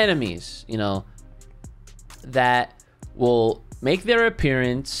enemies, that will make their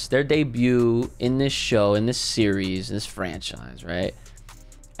appearance, their debut in this show, in this series, in this franchise, right?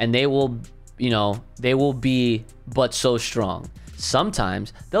 And they will be but so strong.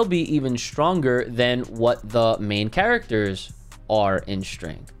 Sometimes they'll be even stronger than what the main characters are in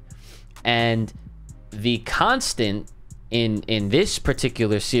strength. And the constant in this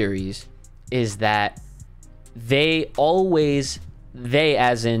particular series is that they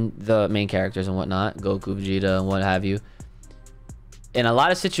as in the main characters and whatnot, Goku, Vegeta, and what have you, in a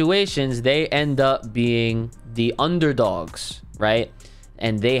lot of situations, they end up being the underdogs, right?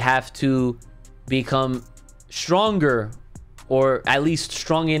 And they have to become stronger, or at least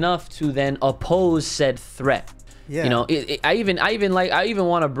strong enough to then oppose said threat. Yeah. I even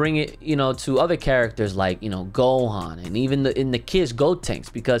want to bring it, to other characters like, Gohan, and even in the kids,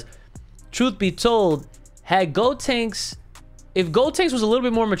 Gotenks, because truth be told, if Gotenks was a little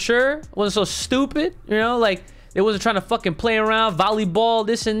bit more mature, wasn't so stupid, they wasn't trying to fucking play around, volleyball,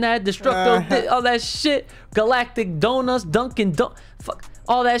 this and that, Destructo, all that shit, Galactic Donuts, Dunkin' fuck,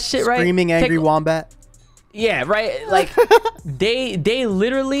 all that shit, right? Screaming Angry Wombat. Yeah, right? Like, they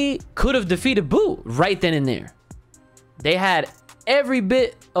literally could have defeated Boo right then and there. They had every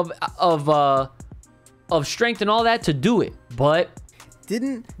bit of strength and all that to do it, but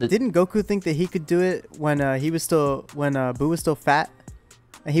didn't Goku think that he could do it when Boo was still fat?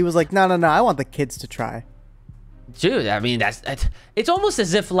 And he was like, no, I want the kids to try. Dude, I mean, it's almost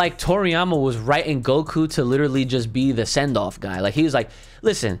as if like Toriyama was writing Goku to literally just be the send-off guy. Like, he was like,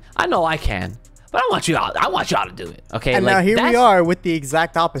 listen, I know I can, but I want you all to do it. Okay. And like, now here we are with the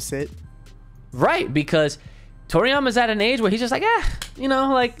exact opposite. Right. Because Toriyama's at an age where he's just like,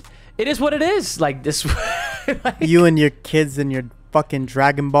 like, it is what it is. Like, this, like, you and your kids and your fucking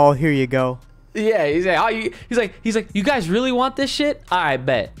Dragon Ball, here you go. Yeah. He's like, you guys really want this shit? All right,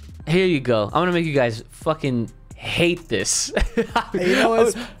 bet. Here you go. I'm going to make you guys fucking hate this. I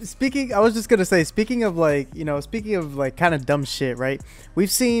was just gonna say, speaking of like kind of dumb shit, right?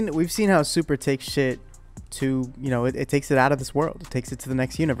 We've seen how Super takes shit to, it takes it out of this world. It takes it to the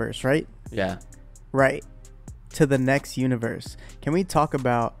next universe, right? Yeah. Right. To the next universe. Can we talk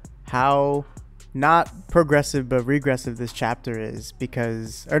about how not progressive but regressive this chapter is?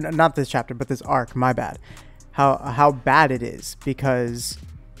 Because, or not this chapter, but this arc, my bad. How bad it is, because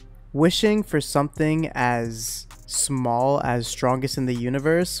wishing for something as small as strongest in the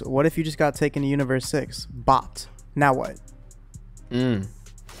universe, what if you just got taken to Universe 6? Bot. Now what? Yeah.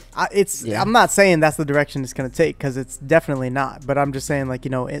 I'm not saying that's the direction it's going to take, because it's definitely not. But I'm just saying, like,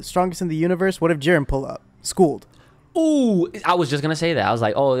 strongest in the universe, what if Jiren pull up? Schooled. Ooh, I was just going to say that. I was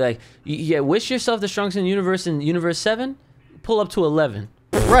like, oh, like, yeah, wish yourself the strongest in the universe in Universe 7, pull up to 11.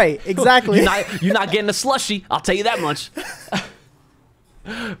 Right, exactly. you're not getting a slushie, I'll tell you that much.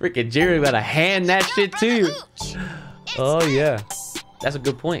 Rick and Jerry gotta hand that shit to you. Oh yeah, that's a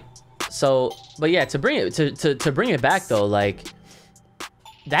good point. So, but yeah, to bring it back though, like,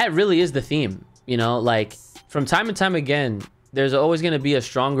 that really is the theme, like, from time and time again, there's always gonna be a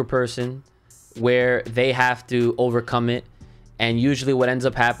stronger person where they have to overcome it, and usually what ends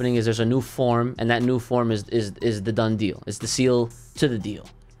up happening is there's a new form, and that new form is the done deal. It's the seal to the deal.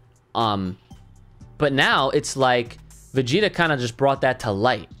 But now it's like Vegeta kind of just brought that to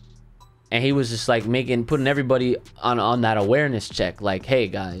light, and he was just like putting everybody on that awareness check, like, hey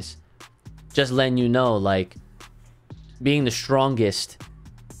guys, just letting you know, like, being the strongest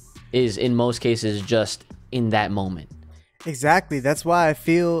is in most cases just in that moment. Exactly. That's why I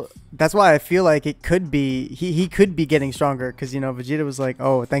feel like it could be he could be getting stronger, because Vegeta was like,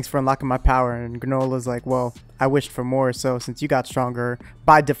 oh, thanks for unlocking my power, and Granola's like, well, I wished for more, so since you got stronger,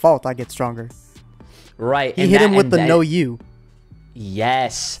 by default I get stronger. Right. He hit him with the no you.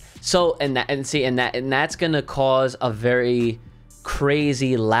 Yes. So and that's gonna cause a very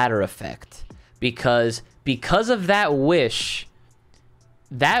crazy ladder effect, because of that wish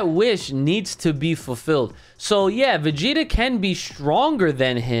needs to be fulfilled. So yeah, Vegeta can be stronger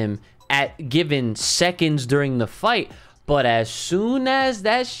than him at given seconds during the fight, but as soon as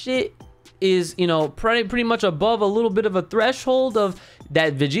that shit is, pretty much above a little bit of a threshold of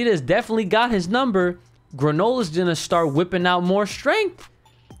that, Vegeta's definitely got his number, Granola's gonna start whipping out more strength.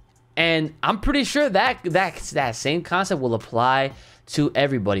 And I'm pretty sure that same concept will apply to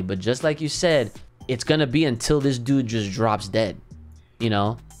everybody. But just like you said, it's gonna be until this dude just drops dead.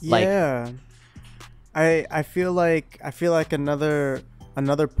 Yeah. I feel like another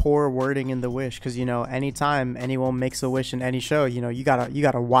poor wording in the wish, because anytime anyone makes a wish in any show, you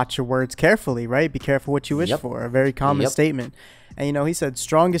gotta watch your words carefully, right? Be careful what you wish for. A very common statement. And he said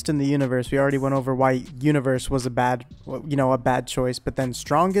strongest in the universe. We already went over why universe was a bad choice, but then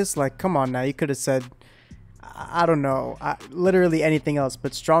strongest, like, come on now, you could have said, I don't know, literally anything else,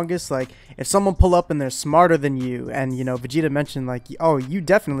 but strongest, like, if someone pull up and they're smarter than you, and Vegeta mentioned, like, oh, you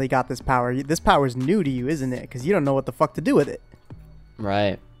definitely got this power. This power is new to you, isn't it? Because you don't know what the fuck to do with it.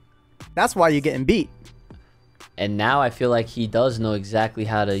 Right. That's why you're getting beat. And now I feel like he does know exactly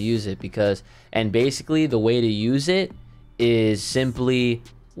how to use it, and basically the way to use it is simply,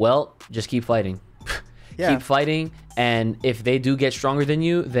 well, just keep fighting. Yeah. Keep fighting, and if they do get stronger than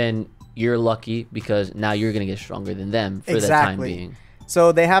you, then you're lucky, because now you're gonna get stronger than them for the time being.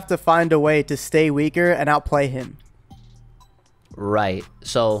 So they have to find a way to stay weaker and outplay him. Right.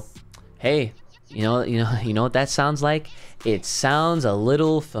 So, hey, you know what that sounds like? It sounds a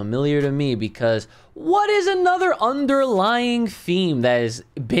little familiar to me, because what is another underlying theme that has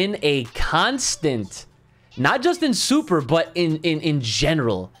been a constant, not just in Super, but in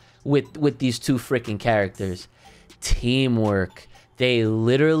general with these two freaking characters? Teamwork. They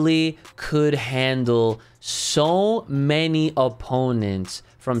literally could handle so many opponents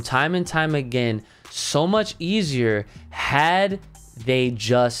from time and time again so much easier had they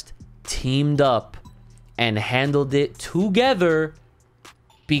just teamed up and handled it together.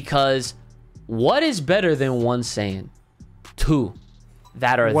 Because what is better than one Saiyan? Two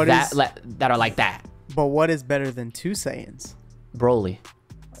that are like that. But what is better than two Saiyans? Broly.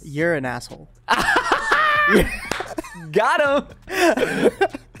 You're an asshole. Got him.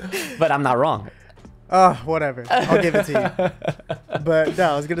 But I'm not wrong. Whatever. I'll give it to you. But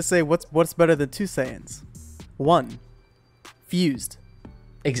no, I was gonna say, what's better than two Saiyans? One. Fused.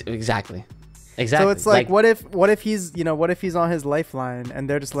 Exactly. So it's like, what if he's on his lifeline and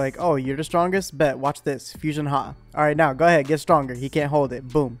they're just like, oh, you're the strongest? Bet. Watch this. Fusion Ha. All right, now go ahead, get stronger. He can't hold it.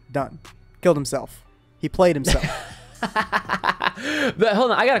 Boom. Done. Killed himself. He played himself. But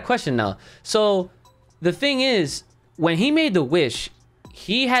hold on, I got a question now. So the thing is, when he made the wish,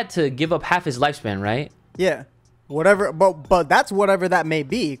 he had to give up half his lifespan, right? Yeah. Whatever, but that's whatever that may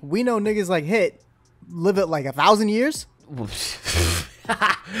be. We know niggas like Hit live it like 1,000 years.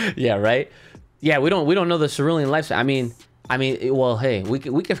 Yeah, right. Yeah, we don't know the cerulean lifespan. I mean, well, hey, we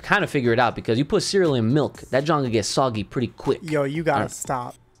could kind of figure it out, because you put cereal in milk, that junk gets soggy pretty quick. Yo, you gotta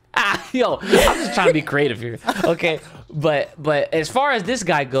stop. Yo, I'm just trying to be creative here. Okay, but as far as this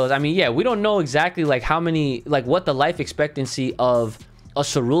guy goes, I mean, yeah, we don't know exactly like how many, like what the life expectancy of a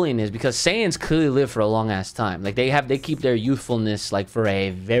cerulean is, because Saiyans clearly live for a long ass time. Like they keep their youthfulness like for a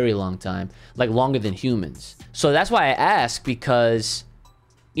very long time, like longer than humans. So that's why I ask, because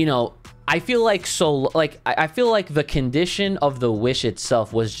you know, I feel like I feel like the condition of the wish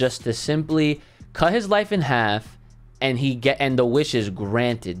itself was just to simply cut his life in half, and the wish is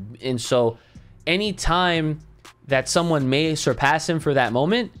granted. And so any time that someone may surpass him for that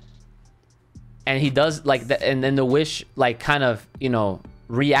moment, and he does like that, and then the wish like kind of, you know,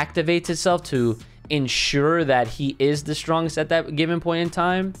 reactivates itself to ensure that he is the strongest at that given point in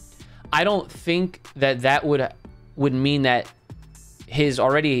time, I don't think that would mean that his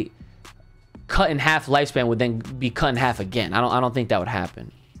already cut in half lifespan would then be cut in half again. I don't think that would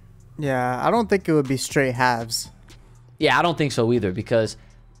happen. Yeah, I don't think it would be straight halves. Yeah, I don't think so either, because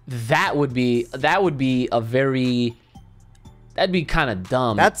that'd be kind of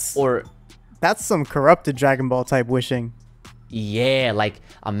dumb. That's some corrupted Dragon Ball type wishing. Yeah, like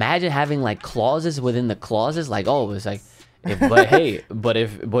imagine having like clauses within the clauses, like, oh, it's like, but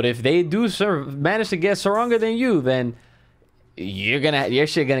if they do manage to get stronger than you, then your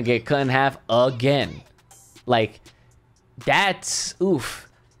shit gonna get cut in half again. Like, that's oof.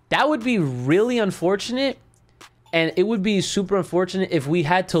 That would be really unfortunate, and it would be super unfortunate if we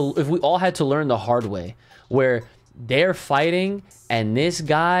all had to learn the hard way, where they're fighting and this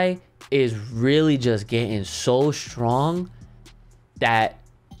guy is really just getting so strong that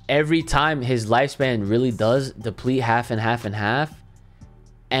every time his lifespan really does deplete half and half and half,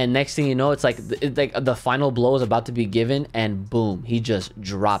 and next thing you know, it's like the final blow is about to be given, and boom, he just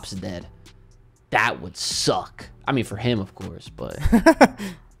drops dead. That would suck. I mean, for him, of course, but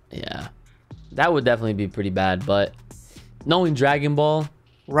yeah, that would definitely be pretty bad. But knowing Dragon Ball,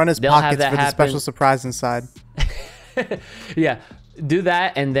 run his pockets for the special surprise inside. Yeah, do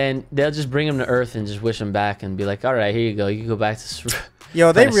that, and then they'll just bring him to Earth and just wish him back and be like, all right, here you go, you can go back to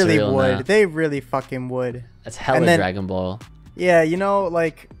yo, they really would now. They really fucking would. That's hella Dragon Ball. Yeah, you know,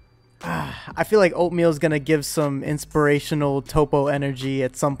 like I feel like Oatmeal's gonna give some inspirational Topo energy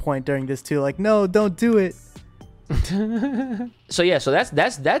at some point during this too, like, no, don't do it. So yeah, so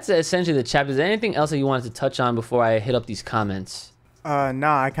that's essentially the chapter. Is there anything else that you wanted to touch on before I hit up these comments?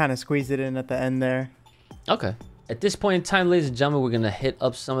 Nah, I kind of squeezed it in at the end there. Okay. At this point in time, ladies and gentlemen, we're going to hit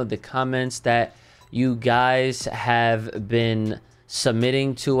up some of the comments that you guys have been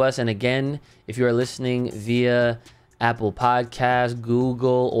submitting to us. And again, if you are listening via Apple Podcasts,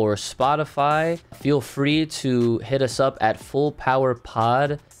 Google, or Spotify, feel free to hit us up at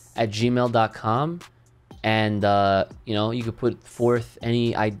fullpowerpod@gmail.com. And, you know, you could put forth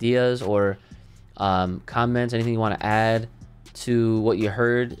any ideas or comments, anything you want to add to what you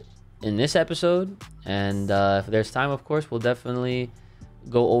heard in this episode. And if there's time, of course, we'll definitely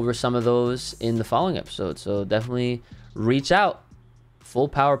go over some of those in the following episode. So definitely reach out,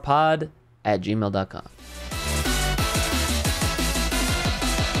 fullpowerpod@gmail.com.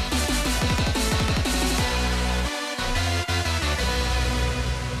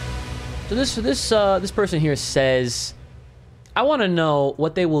 So this person here says, I want to know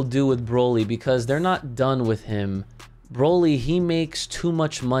what they will do with Broly, because they're not done with him. Broly, he makes too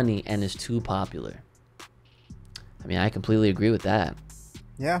much money and is too popular. I mean, I completely agree with that.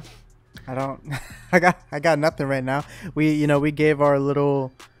 Yeah, I don't. I got nothing right now. We gave our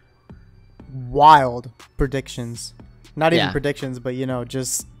little wild predictions. Not even predictions, but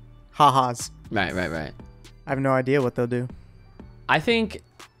just ha-has. Right. I have no idea what they'll do. I think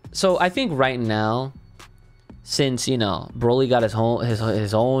right now, since Broly got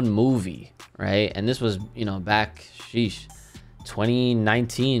his own movie, right? And this was back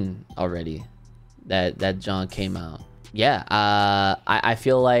 2019 already that John came out. Yeah, I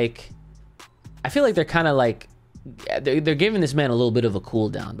feel like they're kind of like they're giving this man a little bit of a cool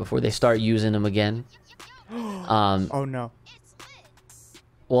down before they start using him again. Oh no.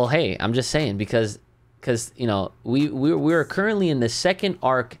 Well, hey, I'm just saying, because we're currently in the second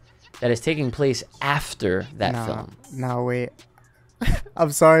arc that is taking place after that film. No, wait.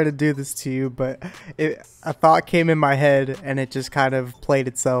 I'm sorry to do this to you, but a thought came in my head and it just kind of played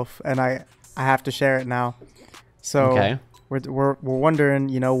itself, and I have to share it now. So okay. We're wondering,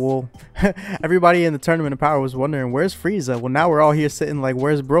 everybody in the Tournament of Power was wondering, where's Frieza? Well, now we're all here sitting like,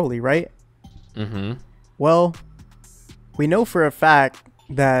 where's Broly, right? Mm-hmm. Well, we know for a fact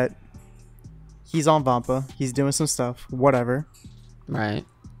that he's on Vampa. He's doing some stuff, whatever. Right.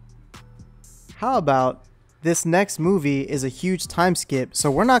 How about this next movie is a huge time skip,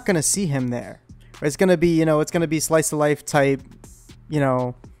 so we're not going to see him there. It's going to be, it's going to be slice of life type,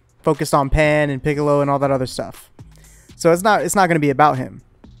 focused on Pan and Piccolo and all that other stuff. So it's not going to be about him.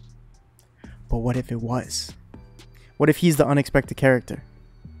 But what if it was? What if he's the unexpected character?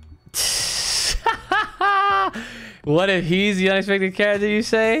 What if he's the unexpected character, you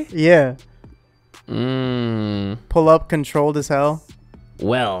say? Yeah. Mm. Pull up, controlled as hell.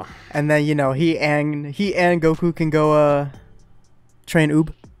 Well. And then, you know, he and Goku can go train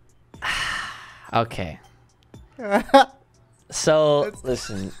Oob. Okay. So,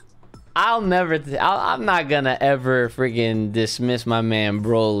 listen. I'm not gonna ever friggin' dismiss my man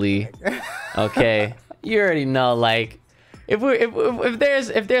Broly. Okay? You already know, like, if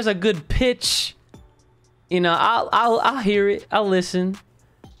there's a good pitch, you know, I'll hear it. I'll listen.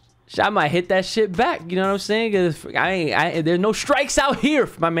 I might hit that shit back. You know what I'm saying? 'Cause there's no strikes out here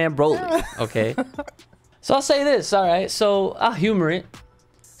for my man Broly. Okay. So I'll say this. All right. So I'll humor it.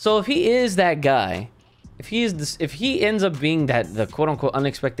 So if he is that guy, if he ends up being the quote unquote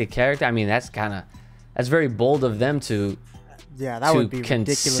unexpected character, I mean, that's very bold of them to. Yeah, that would be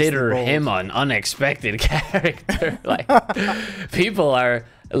consider him an unexpected character. Like, people are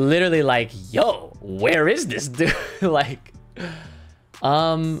literally like, yo, where is this dude? Like,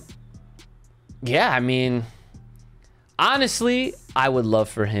 yeah, I mean, honestly, I would love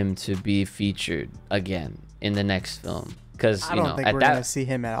for him to be featured again in the next film, because I don't think we're gonna see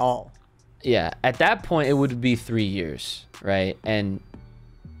him at all. Yeah, at that point it would be 3 years, right? And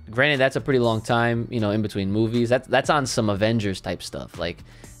granted, that's a pretty long time, you know, in between movies. That's on some Avengers type stuff. Like,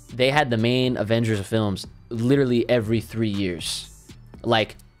 they had the main Avengers films literally every 3 years.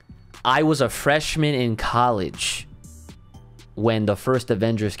 Like, I was a freshman in college when the first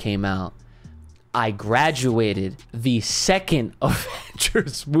Avengers came out. I graduated, the second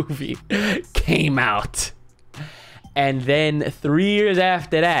Avengers movie came out. And then 3 years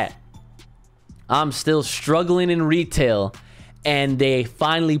after that, I'm still struggling in retail, and they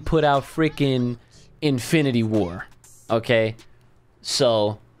finally put out freaking Infinity War. Okay?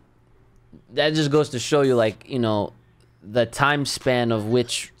 So that just goes to show you, like, you know, the time span of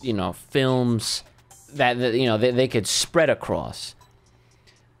which, you know, films that you know, they could spread across.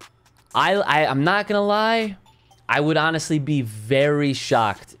 I'm not gonna lie, I would honestly be very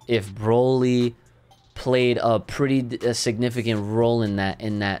shocked if Broly played a pretty significant role in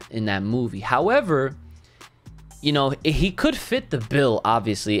that movie. However, you know, he could fit the bill,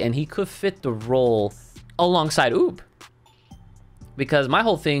 obviously, and he could fit the role alongside Oob. Because my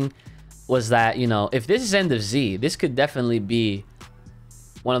whole thing was that, you know, if this is End of Z, this could definitely be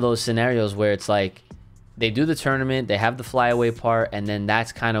one of those scenarios where it's like, they do the tournament, they have the flyaway part, and then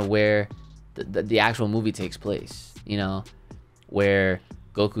that's kind of where the actual movie takes place, you know, where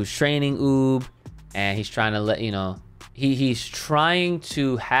Goku's training Oob, and he's trying to let, you know, he's trying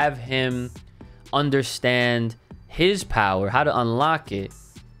to have him understand his power, how to unlock it,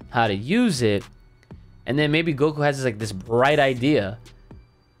 how to use it, and then maybe Goku has this bright idea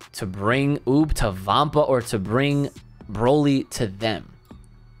to bring Oob to Vampa, or to bring Broly to them.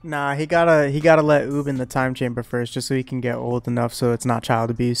 Nah, he gotta let Oob in the time chamber first, just so he can get old enough so it's not child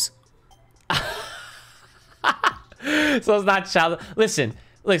abuse. So it's not child. Listen.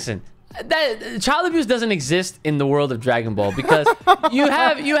 That child abuse doesn't exist in the world of Dragon Ball, because you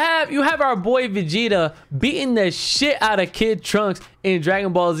have our boy Vegeta beating the shit out of Kid Trunks in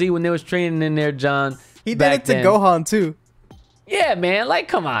Dragon Ball Z when they was training in there, John. He did it to Gohan too. Yeah, man. Like,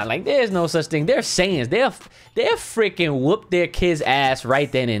 come on. Like, there's no such thing. They're Saiyans. They're freaking whoop their kid's ass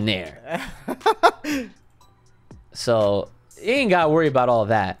right then and there. So you ain't gotta worry about all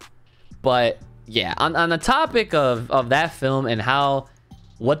that. But yeah, on the topic of that film and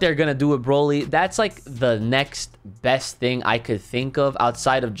what they're gonna do with Broly, that's like the next best thing I could think of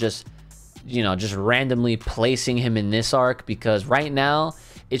outside of just, you know, just randomly placing him in this arc, because right now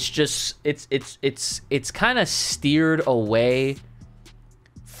it's just it's kind of steered away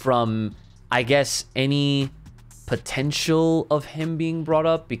from, I guess, any potential of him being brought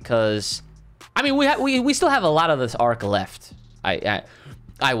up, because I mean, we still have a lot of this arc left. I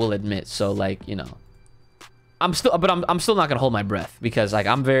will admit. So, like, you know, I'm still not gonna hold my breath, because like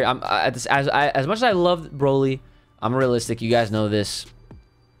as much as I love Broly, I'm realistic. You guys know this,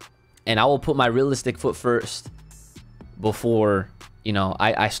 and I will put my realistic foot first before, you know,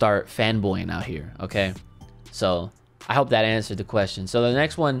 I start fanboying out here. Okay, so I hope that answered the question. So the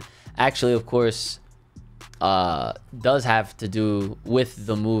next one, actually, of course, does have to do with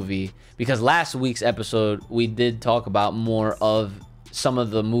the movie, because last week's episode we did talk about more of some of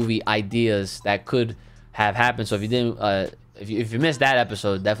the movie ideas that could have happened. So if you didn't, if you missed that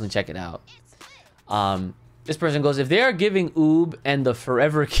episode, definitely check it out. This person goes, if they are giving Oob and the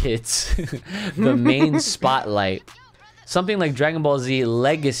Forever Kids the main spotlight, something like Dragon Ball Z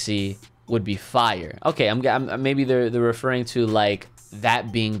Legacy would be fire. Okay, I'm maybe they're referring to like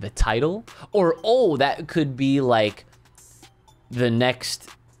that being the title, or oh, that could be like the next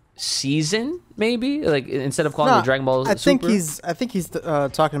season, maybe, like instead of calling it Dragon Ball I Super. I think he's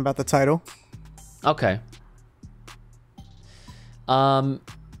talking about the title. Okay. And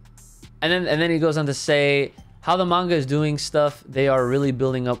then he goes on to say how the manga is doing stuff. They are really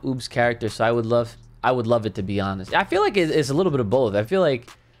building up Oob's character, so I would love it, to be honest. I feel like it's a little bit of both. I feel like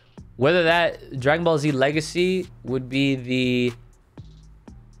whether that Dragon Ball Z Legacy would be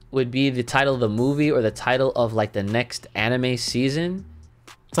the title of the movie or the title of like the next anime season.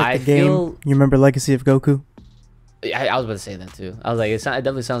 It's like the game. You remember Legacy of Goku? I was about to say that too. I was like, it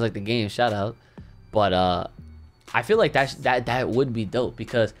definitely sounds like the game. Shout out. But I feel like that would be dope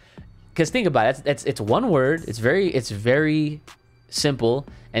because think about it. It's one word. It's very simple.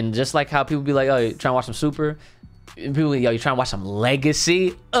 And just like how people be like, oh, you trying to watch some Super? People, yo, you trying to watch some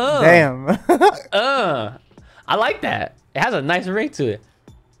Legacy? Damn. I like that. It has a nice ring to it.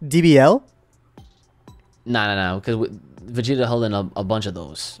 DBL? No, because Vegeta holding a bunch of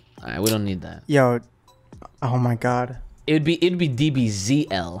those. All right, we don't need that. Yo, oh my god. It'd be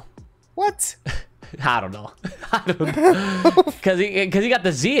DBZL. What? I don't know. Because he got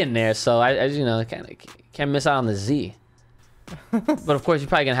the Z in there, so I you know can't miss out on the Z. But of course, you're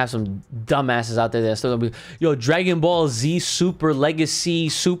probably gonna have some dumbasses out there that are still gonna be, yo, Dragon Ball Z Super Legacy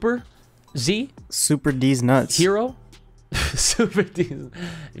Super Z Super D's nuts. Hero. Super D's,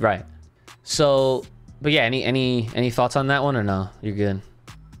 right? So, but yeah, any thoughts on that one or no? You're good.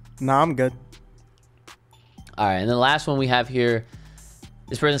 Nah, I'm good. All right, and the last one we have here.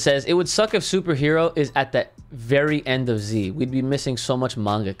 This person says, it would suck if Superhero is at the very end of Z. We'd be missing so much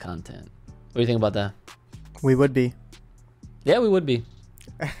manga content. What do you think about that? We would be. Yeah, we would be.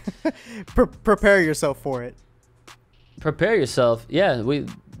 Prepare yourself for it. Prepare yourself. Yeah, we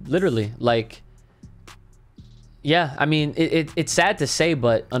literally, like, yeah, I mean, it's sad to say,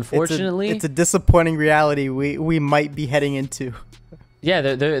 but unfortunately... It's a disappointing reality we might be heading into.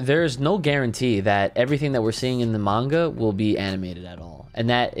 Yeah, there's no guarantee that everything that we're seeing in the manga will be animated at all. And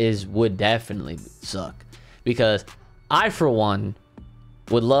that would definitely suck. Because I, for one,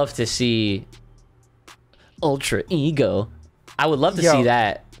 would love to see Ultra Ego. I would love to see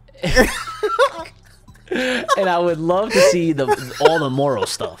that. And I would love to see all the moral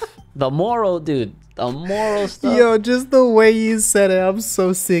stuff. The moral, dude. The moral stuff. Yo, just the way you said it, I'm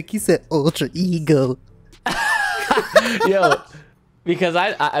so sick. You said Ultra Ego. Yo, because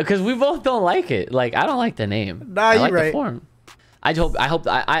because we both don't like it. Like, I don't like the name. Nah, I you're like right. the form.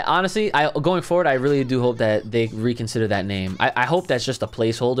 I honestly, going forward, I really do hope that they reconsider that name. I hope that's just a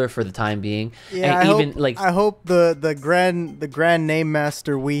placeholder for the time being. Yeah, and I hope the grand name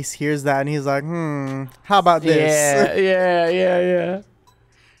master Whis hears that and he's like, how about this? Yeah.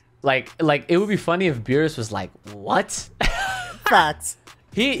 Like it would be funny if Beerus was like, what? Facts.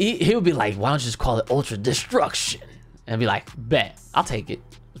 He would be like, why don't you just call it Ultra Destruction? And be like, bet, I'll take it.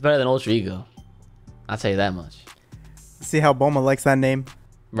 It's better than Ultra Ego. I'll tell you that much. See how Bulma likes that name?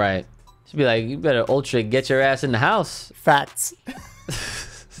 Right. She'd be like, you better Ultra get your ass in the house. Facts.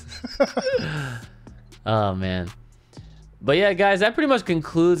 Oh, man. But yeah, guys, that pretty much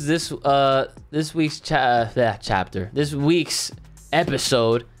concludes this week's chapter. This week's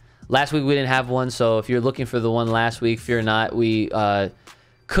episode. Last week we didn't have one, so if you're looking for the one last week, fear not. We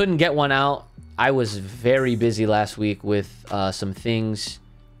couldn't get one out. I was very busy last week with some things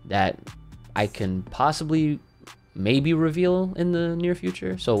that I can possibly maybe reveal in the near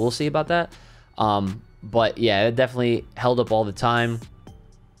future, so we'll see about that. But yeah, it definitely held up all the time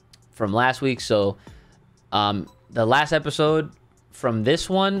from last week. So the last episode from this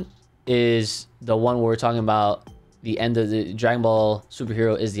one is the one where we're talking about the end of the Dragon Ball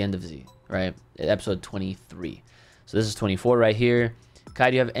Superhero is the end of Z, right? Episode 23. So this is 24 right here. Kai,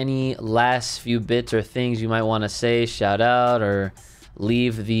 do you have any last few bits or things you might want to say, shout out, or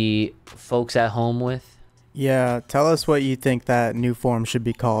leave the folks at home with? Yeah, tell us what you think that new form should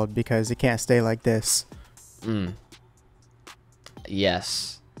be called, because it can't stay like this.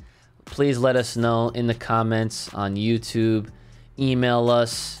 Yes. Please let us know in the comments on YouTube. Email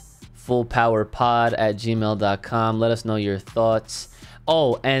us, fullpowerpod@gmail.com. Let us know your thoughts.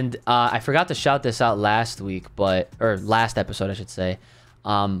 Oh, and I forgot to shout this out last week, or last episode, I should say.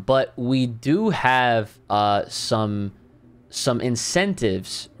 But we do have some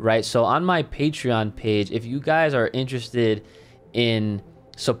incentives, right? So on my Patreon page, if you guys are interested in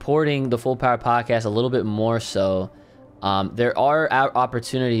supporting the Full Power Podcast a little bit more so, there are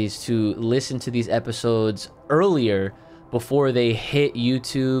opportunities to listen to these episodes earlier before they hit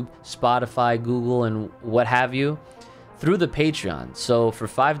YouTube, Spotify, Google, and what have you through the Patreon. So for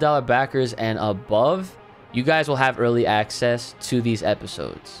 $5 backers and above, you guys will have early access to these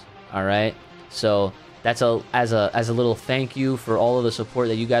episodes. All right. So That's as a little thank you for all of the support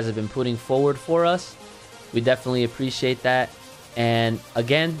that you guys have been putting forward for us. We definitely appreciate that. And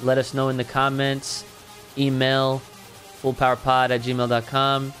again, let us know in the comments, email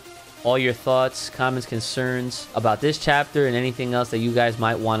fullpowerpod@gmail.com, all your thoughts, comments, concerns about this chapter and anything else that you guys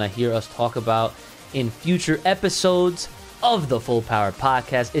might want to hear us talk about in future episodes of the Full Power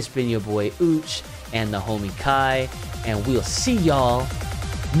Podcast. It's been your boy Uch and the homie Kai, and we'll see y'all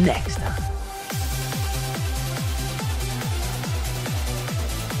next time.